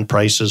 our land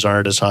prices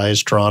aren't as high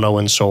as Toronto,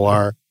 and so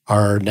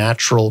our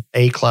natural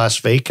A-class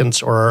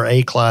vacants or our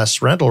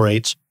A-class rental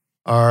rates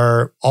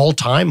are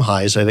all-time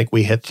highs. I think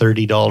we hit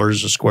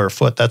 $30 a square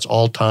foot. That's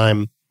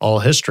all-time, all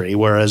history,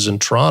 whereas in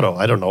Toronto,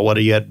 I don't know, what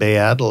are you at Bay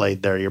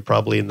Adelaide there? You're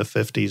probably in the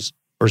 50s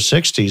or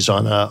 60s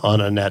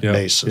on a net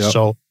basis. Yep.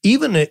 So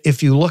even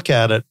if you look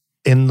at it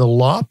in the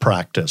law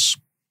practice,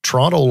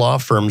 Toronto law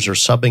firms are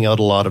subbing out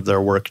a lot of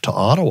their work to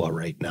Ottawa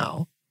right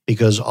now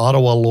because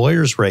Ottawa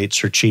lawyers'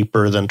 rates are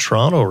cheaper than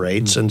Toronto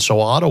rates. And so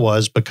Ottawa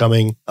is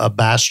becoming a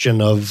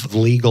bastion of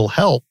legal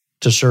help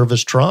to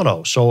service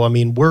Toronto. So,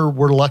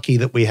 we're lucky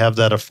that we have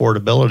that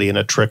affordability, and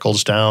it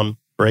trickles down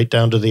right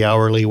down to the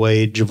hourly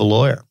wage of a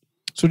lawyer.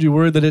 So do you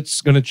worry that it's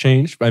going to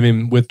change?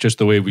 With just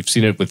the way we've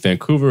seen it with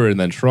Vancouver and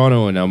then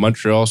Toronto, and now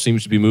Montreal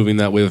seems to be moving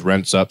that way with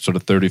rents up sort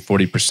of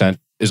 30-40%.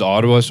 Is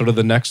Ottawa sort of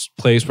the next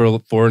place where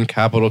foreign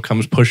capital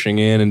comes pushing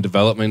in and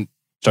development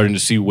starting to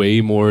see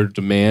way more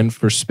demand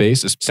for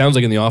space? It sounds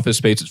like in the office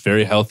space, it's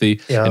very healthy.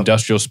 Yeah.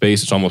 Industrial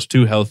space, it's almost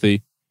too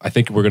healthy. I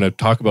think we're going to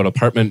talk about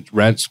apartment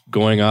rents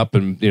going up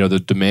and the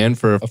demand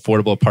for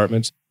affordable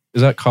apartments.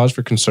 Is that cause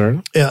for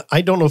concern? Yeah,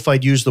 I don't know if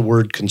I'd use the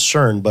word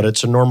concern, but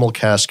it's a normal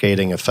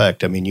cascading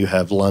effect. You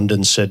have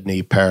London,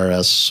 Sydney,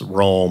 Paris,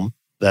 Rome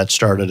that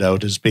started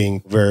out as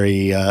being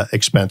very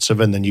expensive,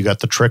 and then you got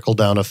the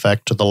trickle-down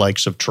effect to the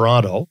likes of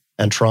Toronto,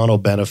 and Toronto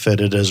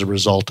benefited as a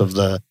result of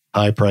the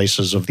high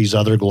prices of these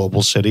other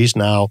global cities.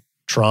 Now,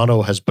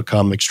 Toronto has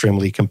become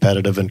extremely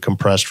competitive and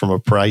compressed from a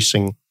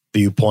pricing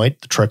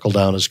viewpoint. The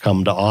trickle-down has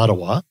come to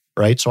Ottawa,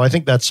 right? So I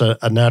think that's a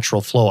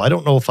natural flow. I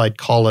don't know if I'd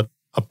call it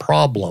a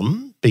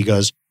problem,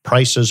 because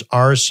prices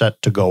are set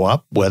to go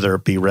up, whether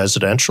it be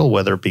residential,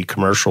 whether it be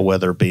commercial,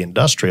 whether it be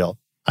industrial.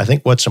 I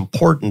think what's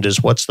important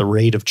is what's the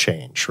rate of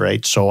change,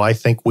 right? So I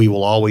think we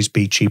will always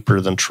be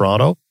cheaper than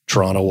Toronto.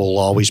 Toronto will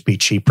always be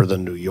cheaper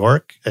than New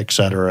York, et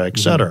cetera,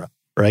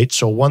 right?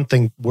 So one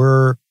thing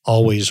we're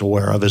always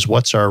aware of is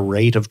what's our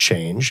rate of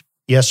change.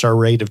 Yes, our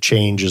rate of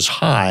change is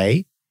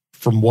high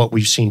from what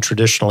we've seen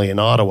traditionally in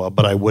Ottawa,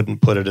 but I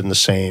wouldn't put it in the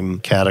same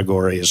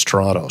category as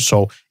Toronto.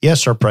 So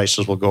yes, our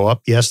prices will go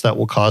up. Yes, that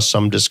will cause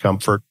some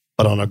discomfort,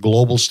 but on a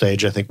global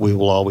stage, I think we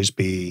will always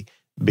be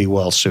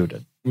well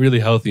suited. Really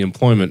healthy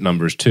employment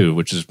numbers too,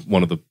 which is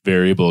one of the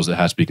variables that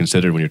has to be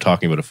considered when you're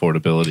talking about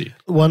affordability.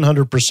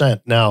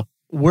 100%. Now,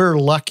 we're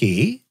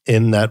lucky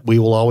in that we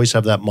will always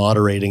have that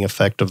moderating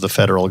effect of the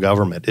federal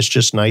government. It's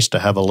just nice to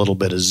have a little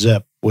bit of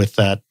zip with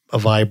a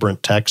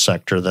vibrant tech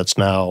sector that's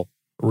now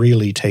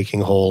really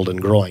taking hold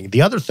and growing.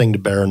 The other thing to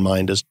bear in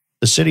mind is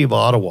the city of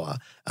Ottawa.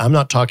 I'm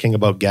not talking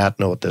about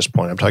Gatineau at this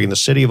point. I'm talking the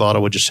city of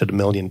Ottawa just hit 1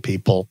 million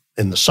people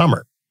in the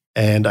summer.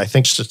 And I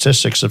think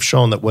statistics have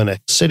shown that when a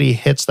city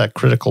hits that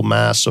critical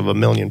mass of 1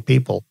 million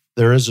people,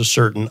 there is a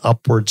certain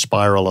upward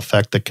spiral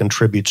effect that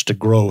contributes to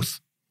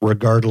growth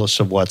regardless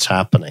of what's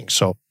happening.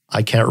 So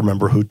I can't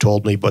remember who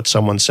told me, but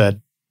someone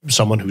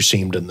who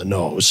seemed in the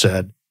know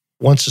said,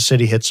 once a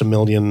city hits 1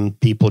 million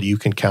people, you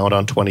can count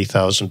on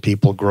 20,000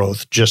 people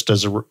growth just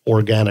as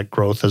organic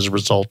growth as a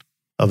result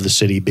of the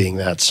city being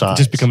that size.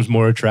 It just becomes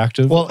more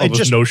attractive, it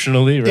just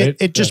notionally, right?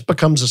 It just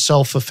becomes a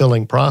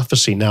self-fulfilling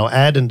prophecy. Now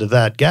add into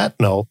that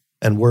Gatineau,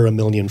 and we're 1.5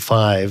 million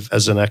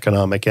as an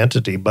economic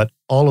entity, but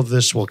all of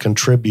this will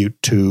contribute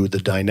to the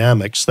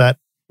dynamics that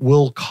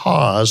will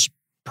cause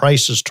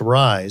prices to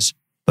rise.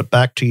 But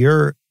back to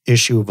your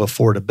issue of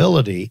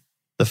affordability,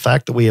 the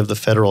fact that we have the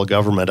federal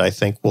government, I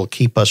think, will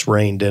keep us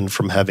reined in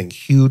from having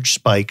huge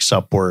spikes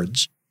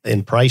upwards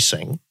in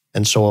pricing.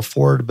 And so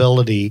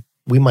affordability,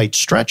 we might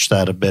stretch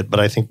that a bit, but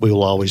I think we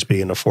will always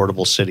be an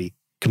affordable city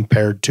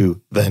compared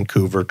to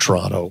Vancouver,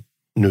 Toronto,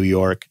 New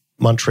York.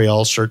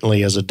 Montreal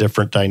certainly has a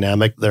different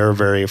dynamic. They're a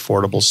very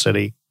affordable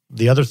city.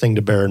 The other thing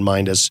to bear in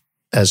mind is,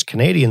 as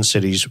Canadian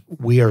cities,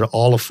 we are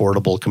all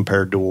affordable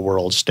compared to a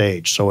world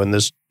stage. So in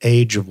this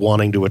age of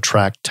wanting to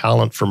attract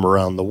talent from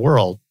around the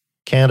world,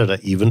 Canada,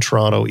 even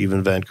Toronto,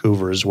 even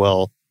Vancouver is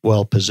well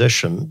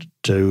positioned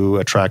to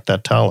attract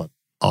that talent.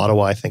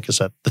 Ottawa, I think, is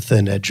at the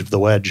thin edge of the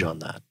wedge on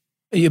that.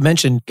 You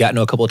mentioned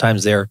Gatineau a couple of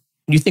times there.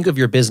 When you think of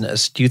your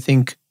business, do you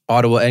think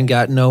Ottawa and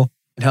Gatineau?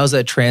 And how does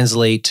that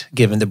translate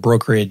given the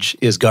brokerage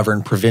is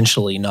governed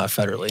provincially, not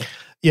federally?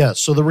 Yeah,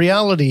 so the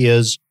reality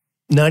is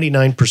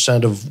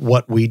 99% of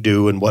what we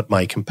do and what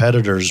my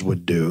competitors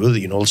would do,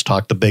 let's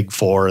talk the big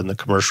four and the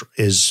commercial,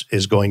 is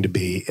going to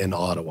be in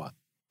Ottawa.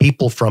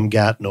 People from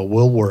Gatineau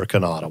will work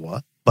in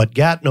Ottawa, but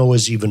Gatineau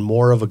is even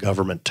more of a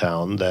government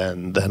town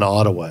than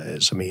Ottawa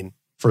is. I mean,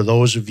 for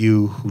those of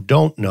you who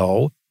don't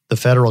know, the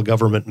federal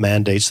government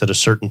mandates that a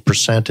certain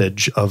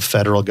percentage of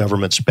federal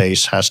government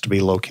space has to be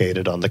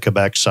located on the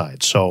Quebec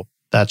side. So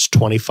that's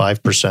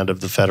 25% of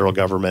the federal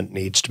government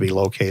needs to be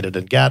located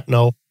in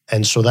Gatineau.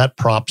 And so that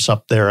props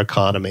up their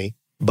economy.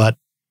 But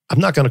I'm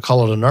not going to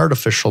call it an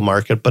artificial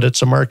market, but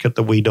it's a market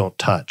that we don't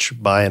touch.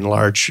 By and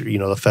large,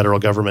 the federal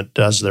government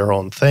does their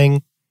own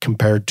thing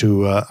compared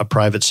to a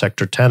private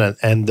sector tenant.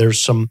 And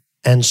there's some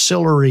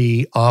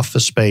ancillary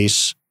office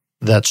space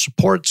that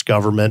supports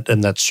government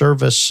and that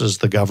services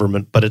the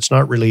government, but it's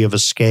not really of a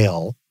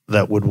scale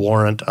that would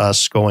warrant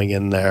us going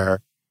in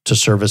there to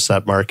service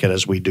that market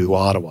as we do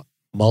Ottawa.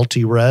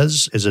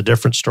 Multi-res is a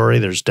different story.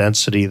 There's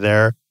density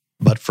there.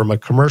 But from a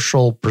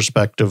commercial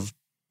perspective,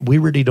 we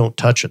really don't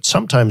touch it.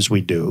 Sometimes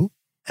we do.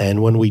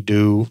 And when we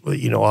do,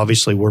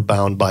 obviously we're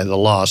bound by the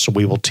law. So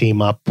we will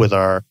team up with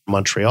our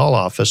Montreal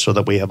office so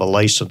that we have a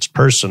licensed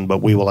person, but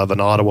we will have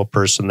an Ottawa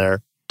person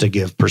there to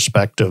give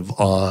perspective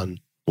on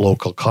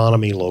local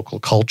economy, local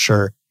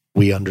culture.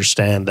 We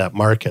understand that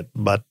market,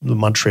 but the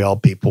Montreal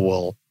people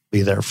will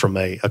be there from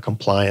a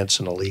compliance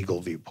and a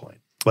legal viewpoint.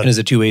 But and is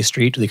it a two-way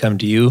street? Do they come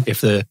to you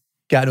if the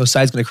Gatineau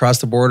side's going to cross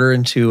the border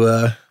into...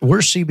 We're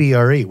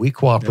CBRE. We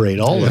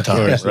cooperate all the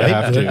time, course, right?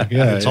 Have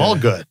to. It's all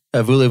good.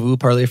 Voulez-vous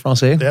parler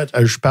français?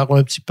 Je parle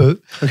un petit peu.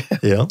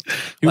 Yeah.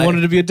 You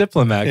wanted to be a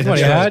diplomat. Come on,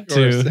 you had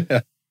to. Yeah.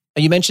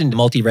 You mentioned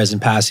multi-res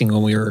in passing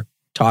when we were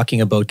talking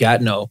about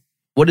Gatineau.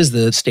 What is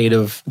the state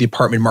of the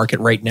apartment market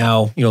right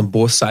now, on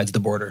both sides of the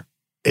border?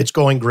 It's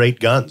going great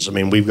guns. I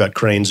mean, we've got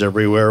cranes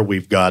everywhere.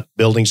 We've got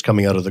buildings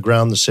coming out of the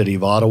ground. The city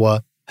of Ottawa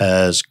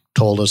has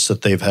told us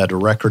that they've had a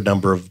record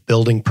number of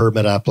building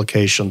permit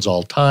applications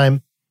all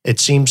time. It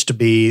seems to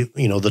be,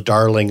 the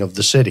darling of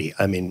the city.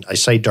 I mean, I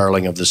say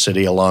darling of the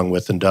city along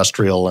with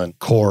industrial and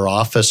core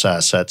office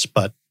assets,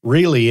 but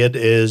really it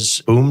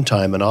is boom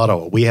time in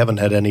Ottawa. We haven't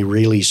had any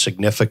really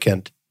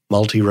significant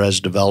multi-res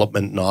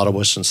development in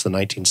Ottawa since the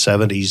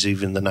 1970s,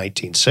 even the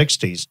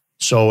 1960s.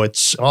 So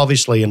it's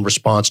obviously in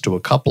response to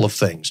a couple of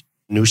things.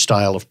 New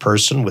style of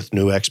person with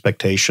new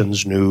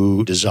expectations,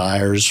 new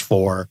desires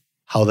for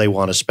how they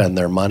want to spend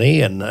their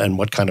money and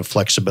what kind of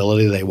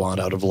flexibility they want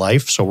out of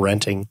life. So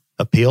renting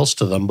appeals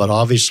to them. But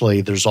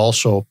obviously, there's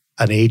also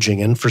an aging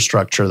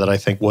infrastructure that I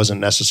think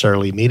wasn't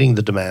necessarily meeting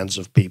the demands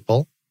of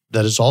people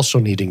that is also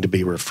needing to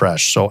be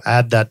refreshed. So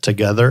add that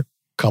together,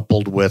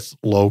 coupled with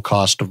low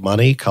cost of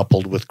money,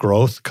 coupled with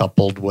growth,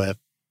 coupled with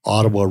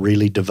Ottawa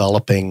really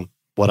developing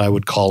what I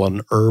would call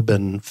an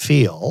urban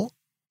feel.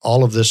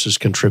 All of this is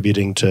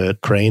contributing to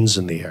cranes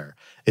in the air.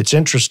 It's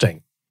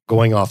interesting.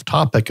 Going off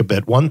topic a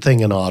bit, one thing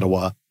in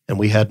Ottawa, and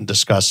we hadn't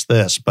discussed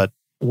this, but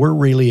we're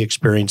really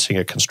experiencing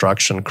a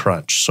construction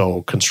crunch.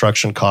 So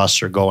construction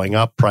costs are going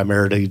up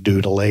primarily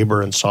due to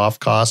labor and soft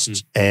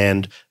costs.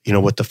 And,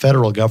 with the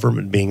federal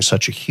government being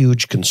such a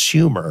huge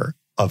consumer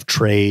of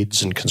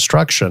trades and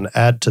construction,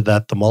 add to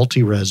that the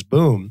multi-res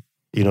boom,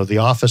 the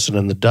office and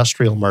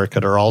industrial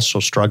market are also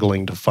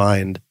struggling to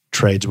find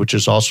trades, which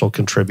is also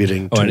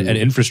contributing to... And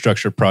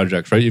infrastructure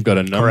projects, right? You've got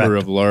a number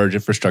of large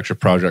infrastructure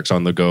projects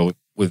on the go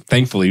with,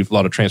 thankfully, a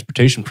lot of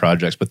transportation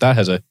projects, but that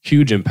has a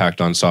huge impact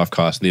on soft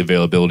costs and the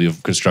availability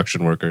of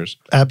construction workers.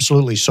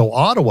 Absolutely. So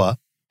Ottawa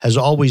has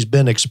always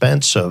been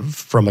expensive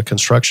from a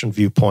construction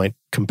viewpoint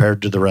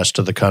compared to the rest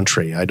of the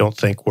country. I don't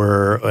think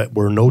we're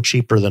no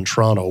cheaper than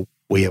Toronto.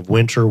 We have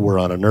winter. We're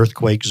on an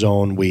earthquake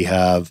zone. We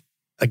have,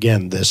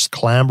 again, this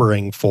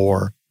clamoring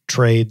for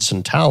trades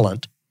and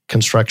talent.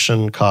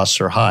 Construction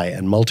costs are high,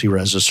 and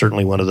multi-res is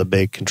certainly one of the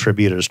big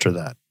contributors to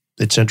that.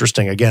 It's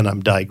interesting. Again,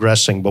 I'm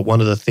digressing, but one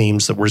of the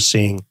themes that we're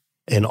seeing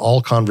in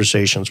all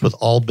conversations with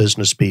all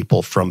business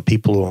people, from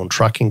people who own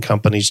trucking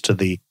companies to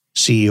the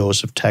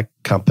CEOs of tech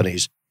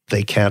companies,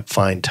 they can't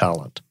find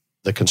talent.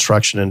 The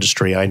construction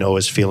industry, I know,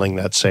 is feeling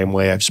that same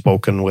way. I've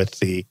spoken with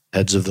the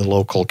heads of the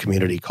local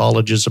community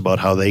colleges about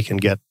how they can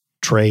get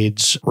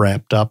trades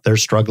ramped up. They're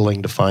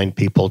struggling to find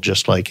people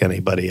just like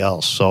anybody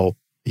else. So,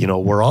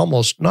 we're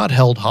almost not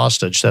held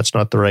hostage. That's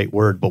not the right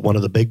word. But one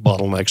of the big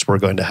bottlenecks we're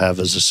going to have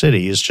as a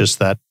city is just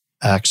that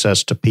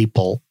access to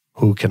people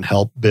who can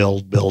help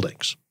build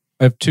buildings.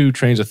 I have two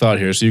trains of thought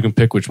here, so you can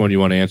pick which one you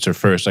want to answer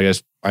first. I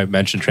guess I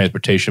mentioned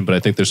transportation, but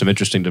I think there's some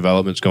interesting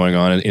developments going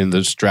on in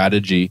the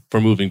strategy for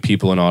moving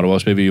people in Ottawa.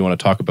 So maybe you want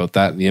to talk about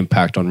that and the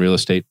impact on real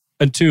estate.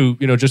 And two,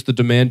 just the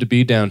demand to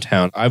be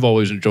downtown. I've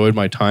always enjoyed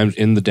my times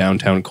in the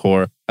downtown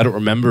core. I don't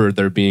remember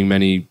there being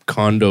many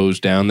condos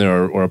down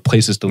there or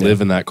places to live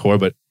in that core,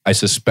 but I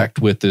suspect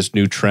with this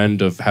new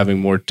trend of having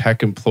more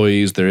tech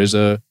employees, there is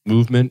a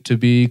movement to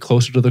be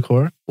closer to the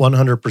core.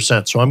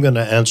 100%. So I'm going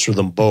to answer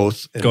them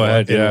both in Go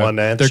ahead, one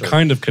answer. They're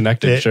kind of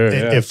connected, sure.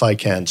 If I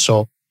can.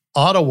 So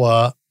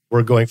Ottawa,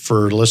 we're going,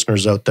 for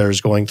listeners out there,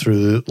 is going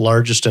through the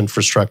largest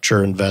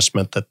infrastructure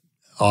investment that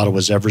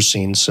Ottawa's ever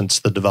seen since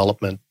the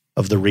development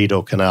of the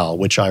Rideau Canal,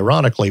 which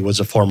ironically was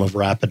a form of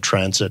rapid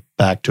transit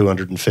back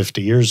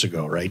 250 years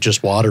ago, right?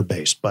 Just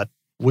water-based. But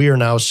we are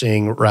now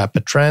seeing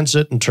rapid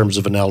transit in terms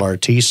of an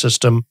LRT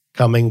system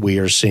coming. We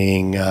are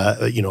seeing,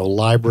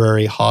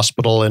 library,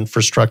 hospital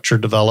infrastructure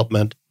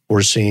development.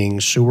 We're seeing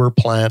sewer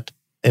plant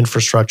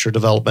infrastructure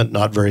development,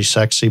 not very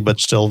sexy, but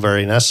still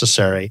very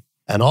necessary.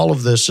 And all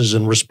of this is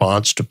in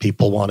response to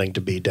people wanting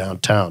to be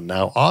downtown.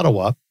 Now,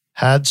 Ottawa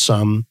had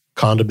some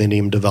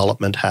condominium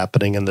development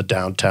happening in the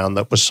downtown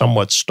that was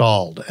somewhat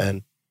stalled.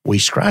 And we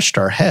scratched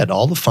our head.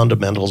 All the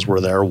fundamentals were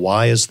there.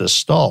 Why is this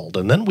stalled?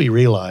 And then we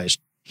realized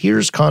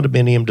here's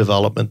condominium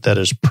development that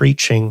is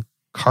preaching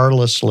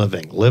carless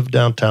living. Live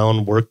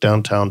downtown, work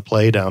downtown,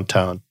 play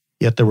downtown.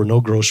 Yet there were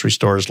no grocery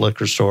stores,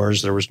 liquor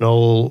stores. There was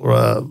no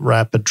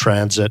rapid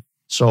transit.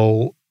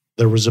 So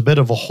there was a bit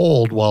of a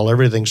hold while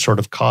everything sort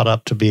of caught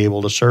up to be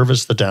able to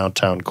service the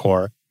downtown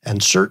core.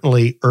 And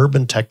certainly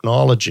urban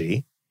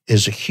technology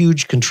is a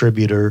huge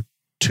contributor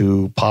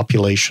to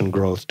population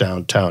growth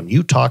downtown.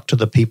 You talk to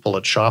the people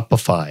at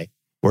Shopify,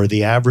 where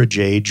the average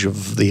age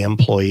of the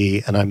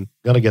employee, and I'm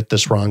going to get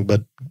this wrong,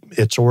 but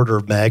it's order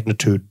of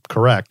magnitude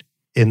correct,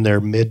 in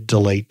their mid to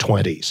late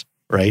 20s,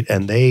 right?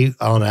 And they,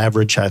 on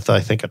average, have,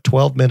 I think, a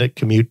 12-minute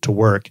commute to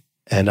work.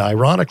 And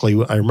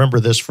ironically, I remember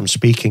this from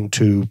speaking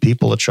to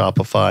people at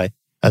Shopify.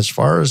 As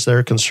far as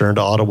they're concerned,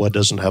 Ottawa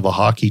doesn't have a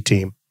hockey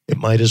team. It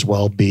might as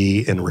well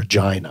be in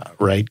Regina,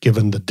 right?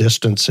 Given the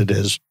distance it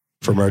is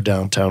from our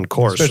downtown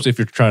core. Especially if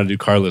you're trying to do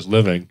carless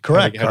living.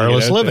 Correct,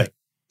 carless living.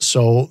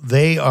 So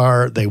they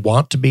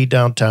want to be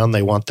downtown.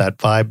 They want that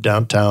vibe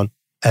downtown.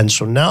 And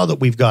so now that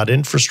we've got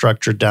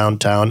infrastructure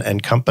downtown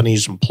and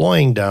companies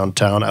employing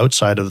downtown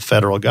outside of the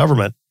federal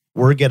government,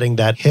 we're getting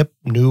that hip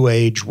new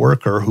age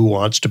worker who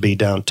wants to be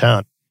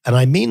downtown. And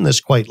I mean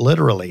this quite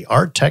literally.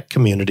 Our tech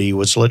community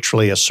was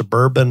literally a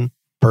suburban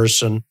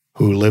person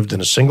who lived in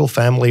a single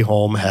family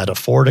home, had a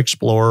Ford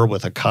Explorer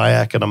with a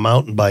kayak and a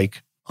mountain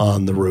bike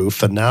on the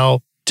roof. And now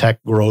tech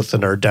growth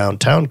in our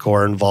downtown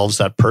core involves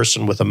that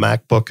person with a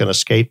MacBook and a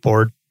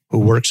skateboard who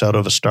works out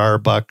of a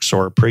Starbucks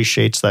or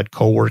appreciates that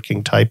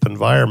co-working type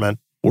environment.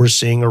 We're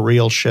seeing a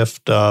real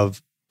shift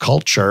of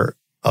culture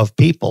of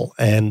people.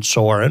 And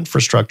so our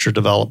infrastructure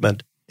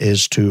development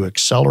is to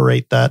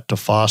accelerate that, to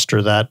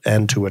foster that,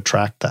 and to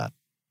attract that.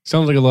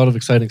 Sounds like a lot of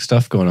exciting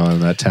stuff going on in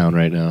that town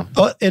right now.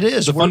 Oh, it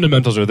is. The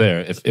fundamentals are there,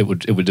 if it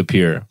would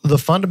appear. The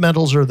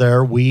fundamentals are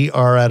there. We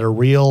are at a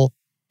real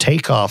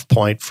takeoff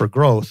point for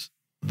growth.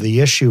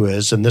 The issue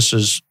is, and this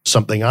is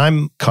something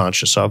I'm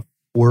conscious of,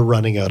 we're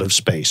running out of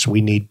space.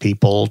 We need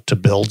people to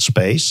build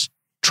space.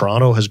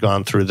 Toronto has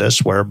gone through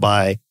this,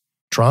 whereby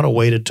Toronto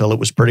waited till it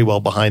was pretty well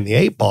behind the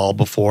eight ball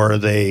before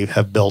they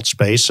have built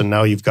space. And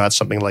now you've got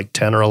something like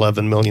 10 or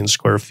 11 million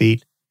square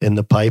feet in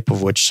the pipe,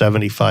 of which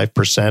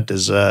 75%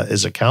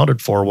 is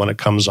accounted for when it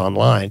comes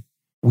online.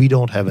 We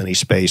don't have any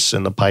space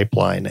in the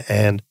pipeline.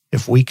 And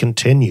if we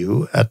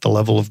continue at the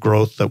level of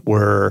growth that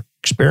we're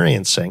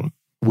experiencing,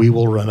 we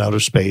will run out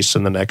of space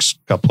in the next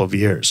couple of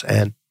years.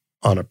 And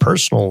on a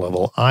personal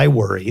level, I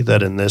worry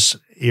that in this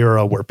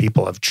era where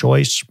people have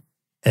choice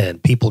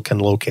and people can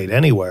locate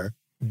anywhere,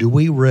 do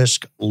we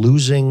risk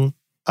losing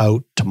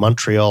out to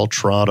Montreal,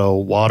 Toronto,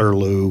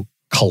 Waterloo,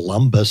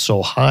 Columbus,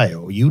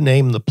 Ohio, you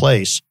name the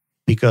place,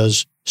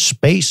 because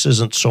space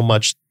isn't so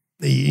much,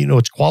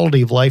 it's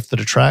quality of life that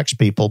attracts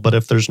people, but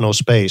if there's no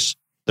space,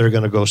 they're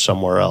going to go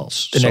somewhere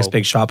else. The next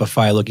big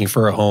Shopify looking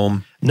for a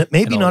home.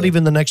 Maybe not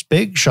even the next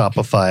big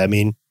Shopify. I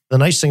mean, the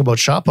nice thing about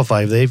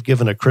Shopify, they've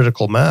given a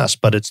critical mass,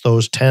 but it's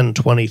those 10,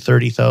 20,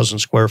 30,000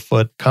 square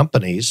foot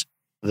companies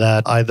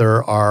that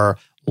either are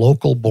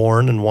local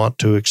born and want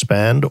to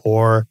expand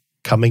or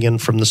coming in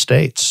from the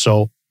States.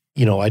 So,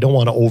 I don't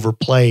want to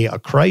overplay a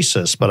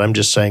crisis, but I'm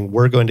just saying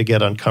we're going to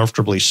get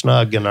uncomfortably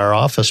snug in our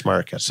office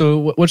market.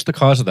 So what's the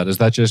cause of that? Is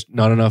that just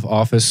not enough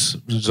office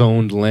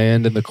zoned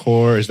land in the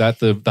core? Is that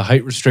the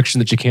height restriction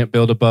that you can't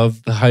build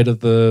above the height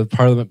of the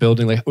Parliament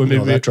building? Or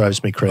maybe that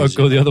drives me crazy.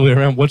 Go the other way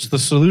around. What's the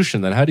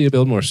solution then? How do you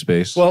build more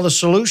space? Well, the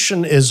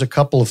solution is a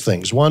couple of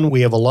things. One,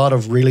 we have a lot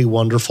of really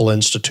wonderful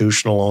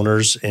institutional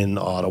owners in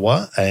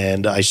Ottawa.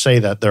 And I say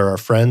that they're our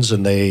friends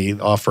and they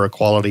offer a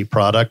quality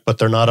product, but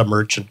they're not a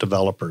merchant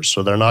developer.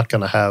 So they're not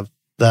going to have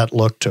that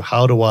look to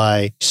how do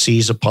I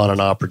seize upon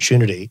an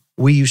opportunity.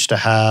 We used to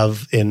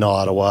have in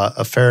Ottawa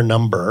a fair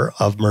number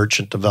of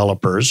merchant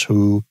developers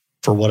who,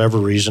 for whatever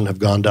reason, have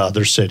gone to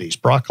other cities.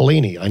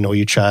 Broccolini, I know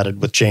you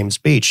chatted with James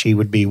Beach. He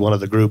would be one of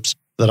the groups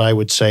that I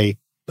would say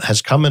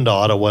has come into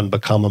Ottawa and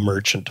become a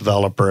merchant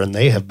developer, and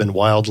they have been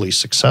wildly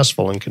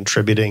successful in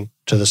contributing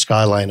to the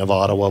skyline of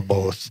Ottawa,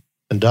 both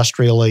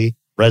industrially,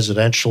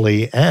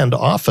 residentially, and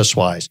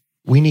office-wise.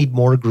 We need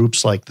more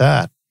groups like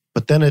that.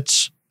 But then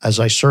it's, as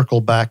I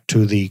circle back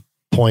to the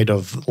point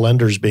of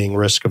lenders being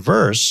risk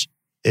averse,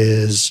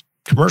 is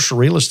commercial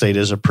real estate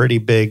is a pretty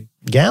big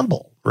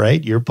gamble,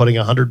 right? You're putting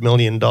 $100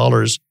 million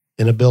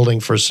in a building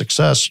for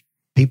success.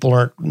 People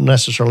aren't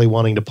necessarily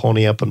wanting to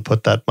pony up and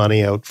put that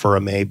money out for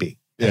a maybe.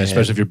 Yeah,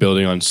 especially if you're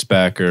building on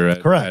spec or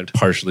at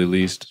partially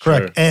leased.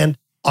 Correct. Sure. And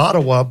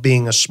Ottawa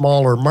being a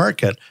smaller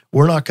market,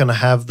 we're not going to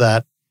have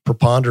that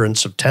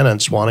preponderance of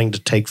tenants wanting to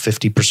take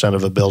 50%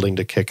 of a building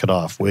to kick it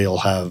off. We'll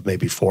have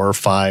maybe 4 or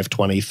 5,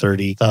 20,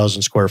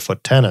 30,000 square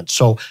foot tenants.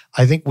 So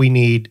I think we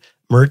need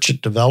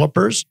merchant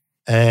developers,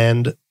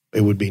 and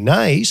it would be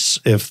nice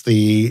if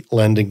the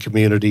lending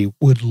community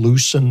would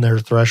loosen their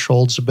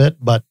thresholds a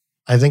bit. But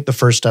I think the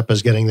first step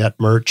is getting that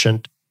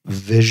merchant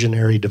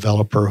visionary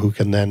developer who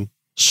can then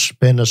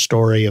spin a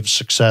story of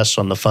success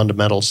on the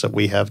fundamentals that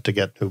we have to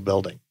get new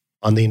building.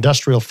 On the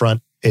industrial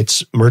front,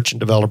 it's merchant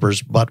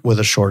developers, but with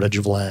a shortage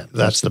of land.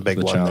 That's the big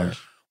one challenge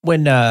there.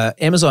 When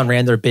Amazon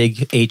ran their big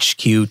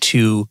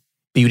HQ2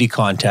 beauty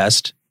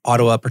contest,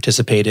 Ottawa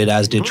participated,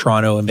 as did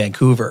Toronto and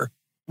Vancouver.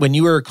 When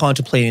you were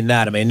contemplating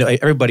that, I mean,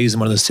 everybody who's in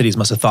one of those cities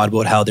must have thought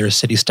about how their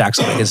city stacks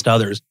up against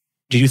others.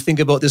 Did you think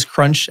about this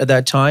crunch at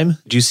that time?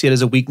 Do you see it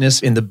as a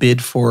weakness in the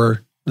bid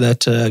for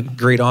that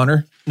great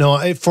honor?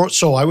 No,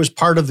 so I was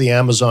part of the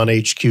Amazon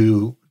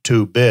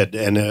HQ2 bid,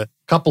 and a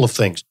couple of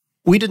things.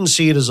 We didn't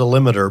see it as a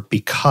limiter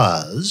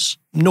because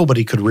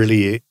nobody could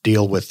really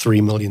deal with 3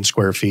 million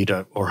square feet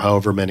or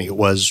however many it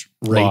was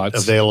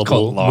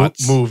available,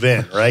 move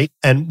in, right?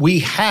 And we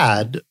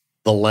had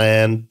the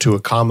land to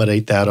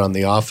accommodate that on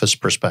the office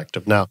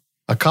perspective. Now,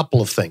 a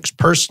couple of things.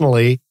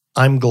 Personally,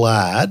 I'm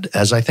glad,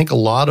 as I think a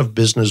lot of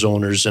business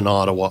owners in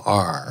Ottawa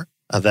are,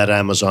 that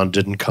Amazon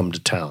didn't come to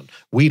town.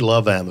 We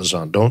love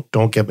Amazon,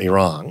 don't get me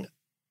wrong.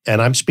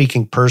 And I'm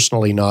speaking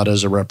personally, not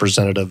as a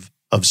representative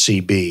of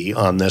CB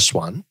on this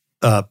one.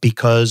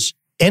 Because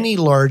any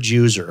large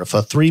user, if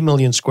a 3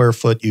 million square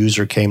foot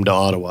user came to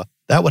Ottawa,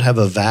 that would have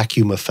a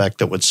vacuum effect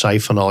that would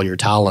siphon all your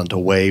talent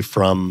away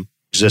from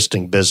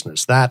existing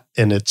business. That,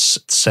 in its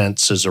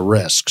sense, is a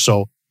risk.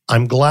 So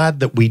I'm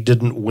glad that we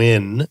didn't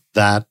win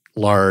that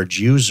large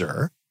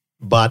user.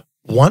 But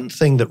one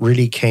thing that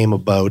really came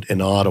about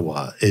in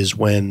Ottawa is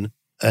and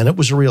it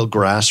was a real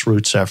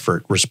grassroots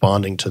effort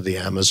responding to the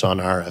Amazon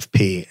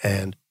RFP.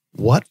 And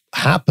what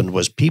happened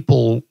was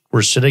people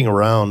were sitting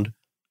around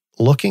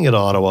looking at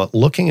Ottawa,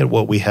 looking at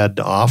what we had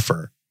to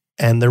offer.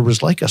 And there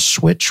was like a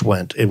switch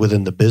went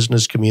within the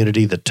business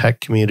community, the tech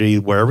community,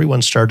 where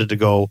everyone started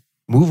to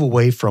move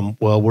away from,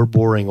 well, we're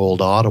boring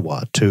old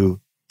Ottawa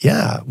to,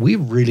 yeah,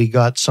 we've really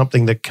got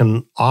something that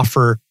can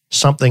offer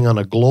something on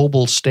a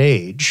global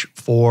stage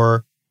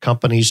for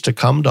companies to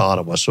come to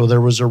Ottawa. So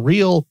there was a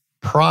real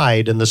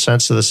pride in the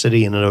sense of the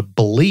city and a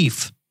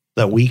belief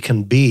that we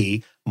can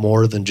be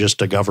more than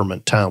just a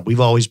government town. We've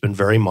always been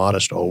very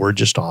modest. Oh, we're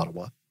just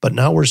Ottawa. But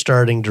now we're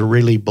starting to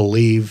really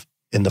believe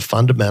in the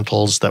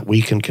fundamentals that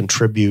we can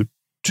contribute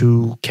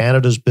to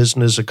Canada's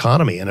business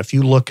economy. And if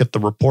you look at the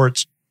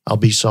reports, I'll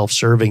be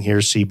self-serving here.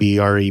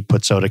 CBRE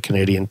puts out a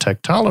Canadian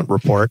Tech Talent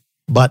report.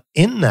 But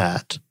in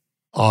that,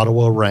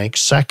 Ottawa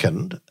ranks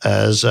second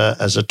as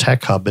a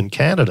tech hub in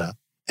Canada.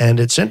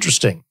 And it's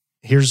interesting.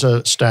 Here's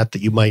a stat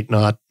that you might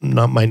not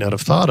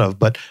have thought of,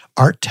 but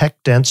our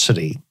tech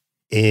density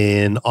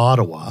in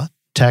Ottawa,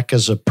 tech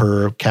as a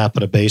per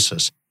capita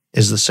basis,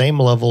 is the same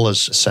level as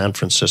San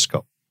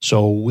Francisco.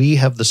 So we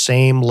have the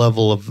same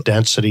level of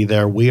density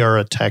there. We are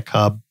a tech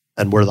hub,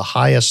 and we're the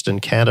highest in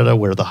Canada.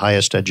 We're the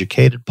highest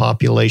educated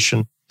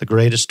population, the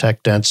greatest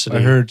tech density.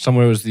 I heard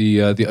somewhere it was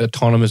the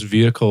autonomous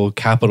vehicle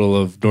capital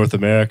of North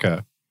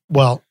America.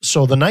 Well,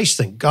 so the nice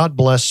thing, God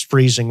bless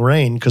freezing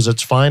rain, because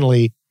it's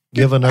finally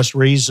given us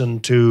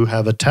reason to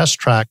have a test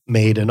track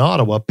made in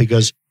Ottawa,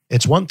 because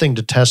it's one thing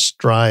to test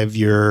drive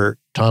your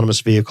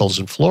autonomous vehicles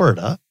in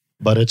Florida,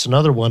 but it's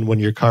another one when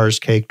your car's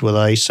caked with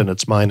ice and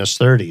it's minus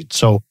 30.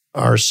 So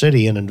our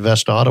city and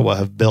Invest Ottawa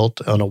have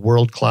built on a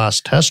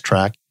world-class test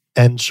track.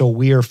 And so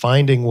we are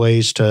finding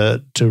ways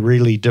to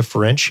really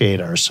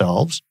differentiate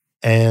ourselves.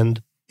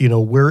 And,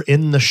 we're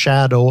in the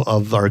shadow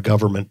of our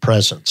government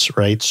presence,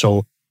 right?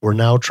 So we're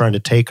now trying to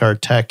take our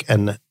tech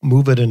and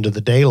move it into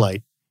the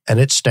daylight. And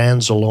it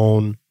stands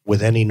alone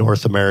with any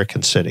North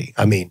American city.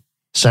 I mean,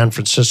 San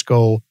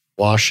Francisco,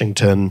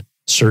 Washington,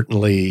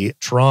 certainly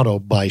Toronto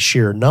by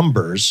sheer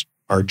numbers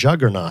are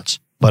juggernauts.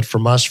 But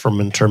from us,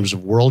 in terms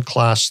of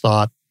world-class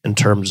thought, in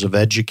terms of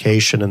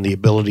education and the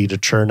ability to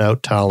churn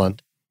out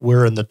talent,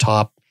 we're in the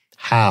top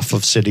half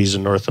of cities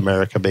in North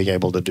America being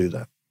able to do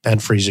that.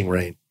 And freezing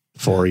rain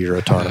for your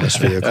autonomous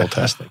vehicle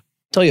testing. I'll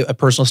tell you a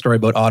personal story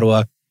about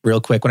Ottawa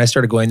real quick. When I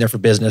started going there for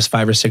business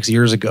 5 or 6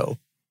 years ago,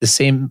 the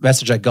same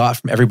message I got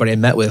from everybody I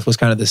met with was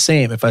kind of the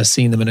same. If I was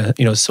seeing them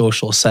in a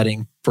social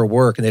setting for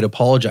work, and they'd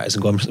apologize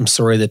and go, I'm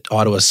sorry that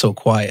Ottawa is so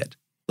quiet.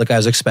 Like I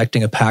was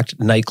expecting a packed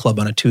nightclub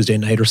on a Tuesday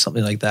night or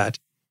something like that.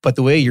 But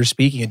the way you're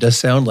speaking, it does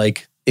sound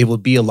like it will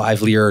be a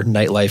livelier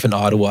nightlife in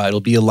Ottawa. It'll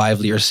be a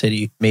livelier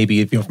city,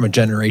 maybe from a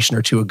generation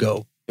or two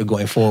ago.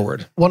 going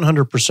forward.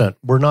 100%.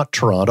 We're not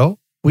Toronto.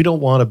 We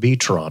don't want to be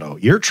Toronto.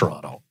 You're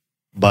Toronto.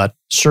 But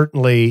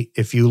certainly,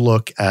 if you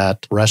look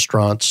at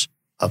restaurants,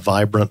 a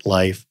vibrant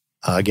life,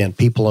 again,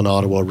 people in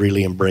Ottawa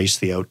really embrace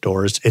the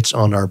outdoors. It's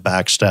on our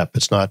back step.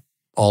 It's not,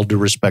 all due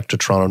respect to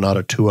Toronto, not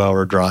a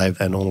 2-hour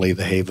drive and only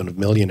the haven of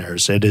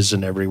millionaires. It is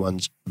in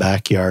everyone's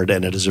backyard,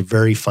 and it is a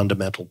very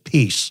fundamental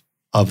piece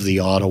of the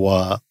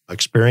Ottawa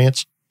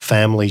experience.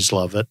 Families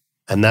love it,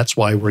 and that's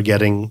why we're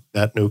getting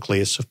that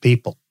nucleus of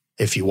people.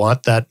 If you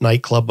want that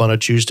nightclub on a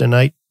Tuesday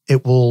night,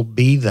 it will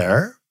be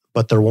there,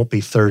 but there won't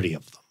be 30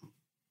 of them.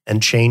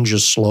 And change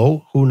is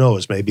slow. Who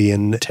knows? Maybe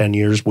in 10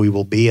 years we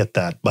will be at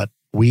that, but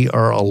we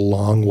are a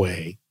long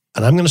way.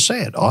 And I'm going to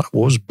say it,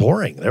 Ottawa was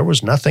boring. There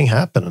was nothing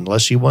happening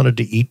unless you wanted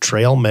to eat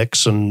trail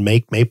mix and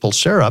make maple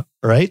syrup,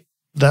 right?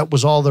 That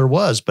was all there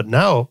was. But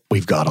now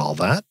we've got all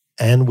that.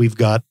 And we've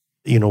got,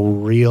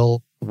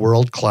 real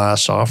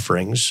world-class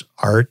offerings,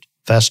 art,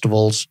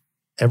 festivals,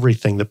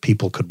 everything that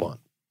people could want.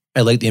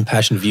 I like the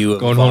impassioned view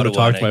of going home Ottawa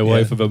to talk to my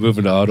wife about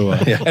moving to Ottawa.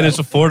 And it's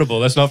affordable.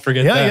 Let's not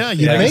forget that. Yeah,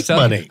 you make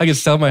money. I can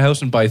sell my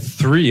house and buy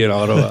 3 in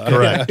Ottawa.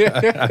 Correct.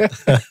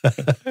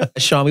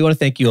 Sean, we want to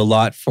thank you a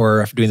lot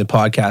for doing the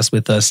podcast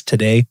with us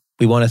today.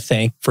 We want to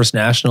thank First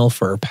National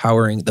for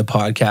powering the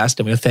podcast.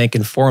 And we want to thank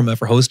Informa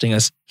for hosting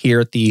us here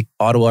at the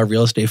Ottawa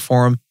Real Estate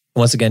Forum.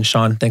 Once again,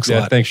 Sean, thanks a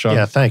lot. Thanks, Sean.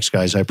 Yeah, thanks,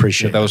 guys. I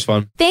appreciate it. That was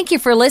fun. Thank you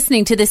for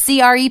listening to the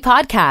CRE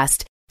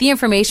podcast. The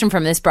information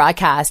from this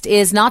broadcast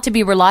is not to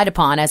be relied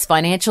upon as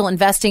financial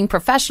investing,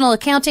 professional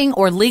accounting,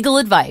 or legal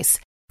advice.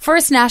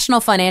 First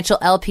National Financial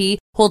LP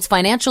holds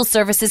Financial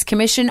Services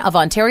Commission of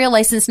Ontario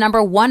license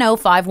number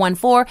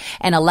 10514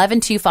 and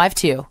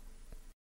 11252.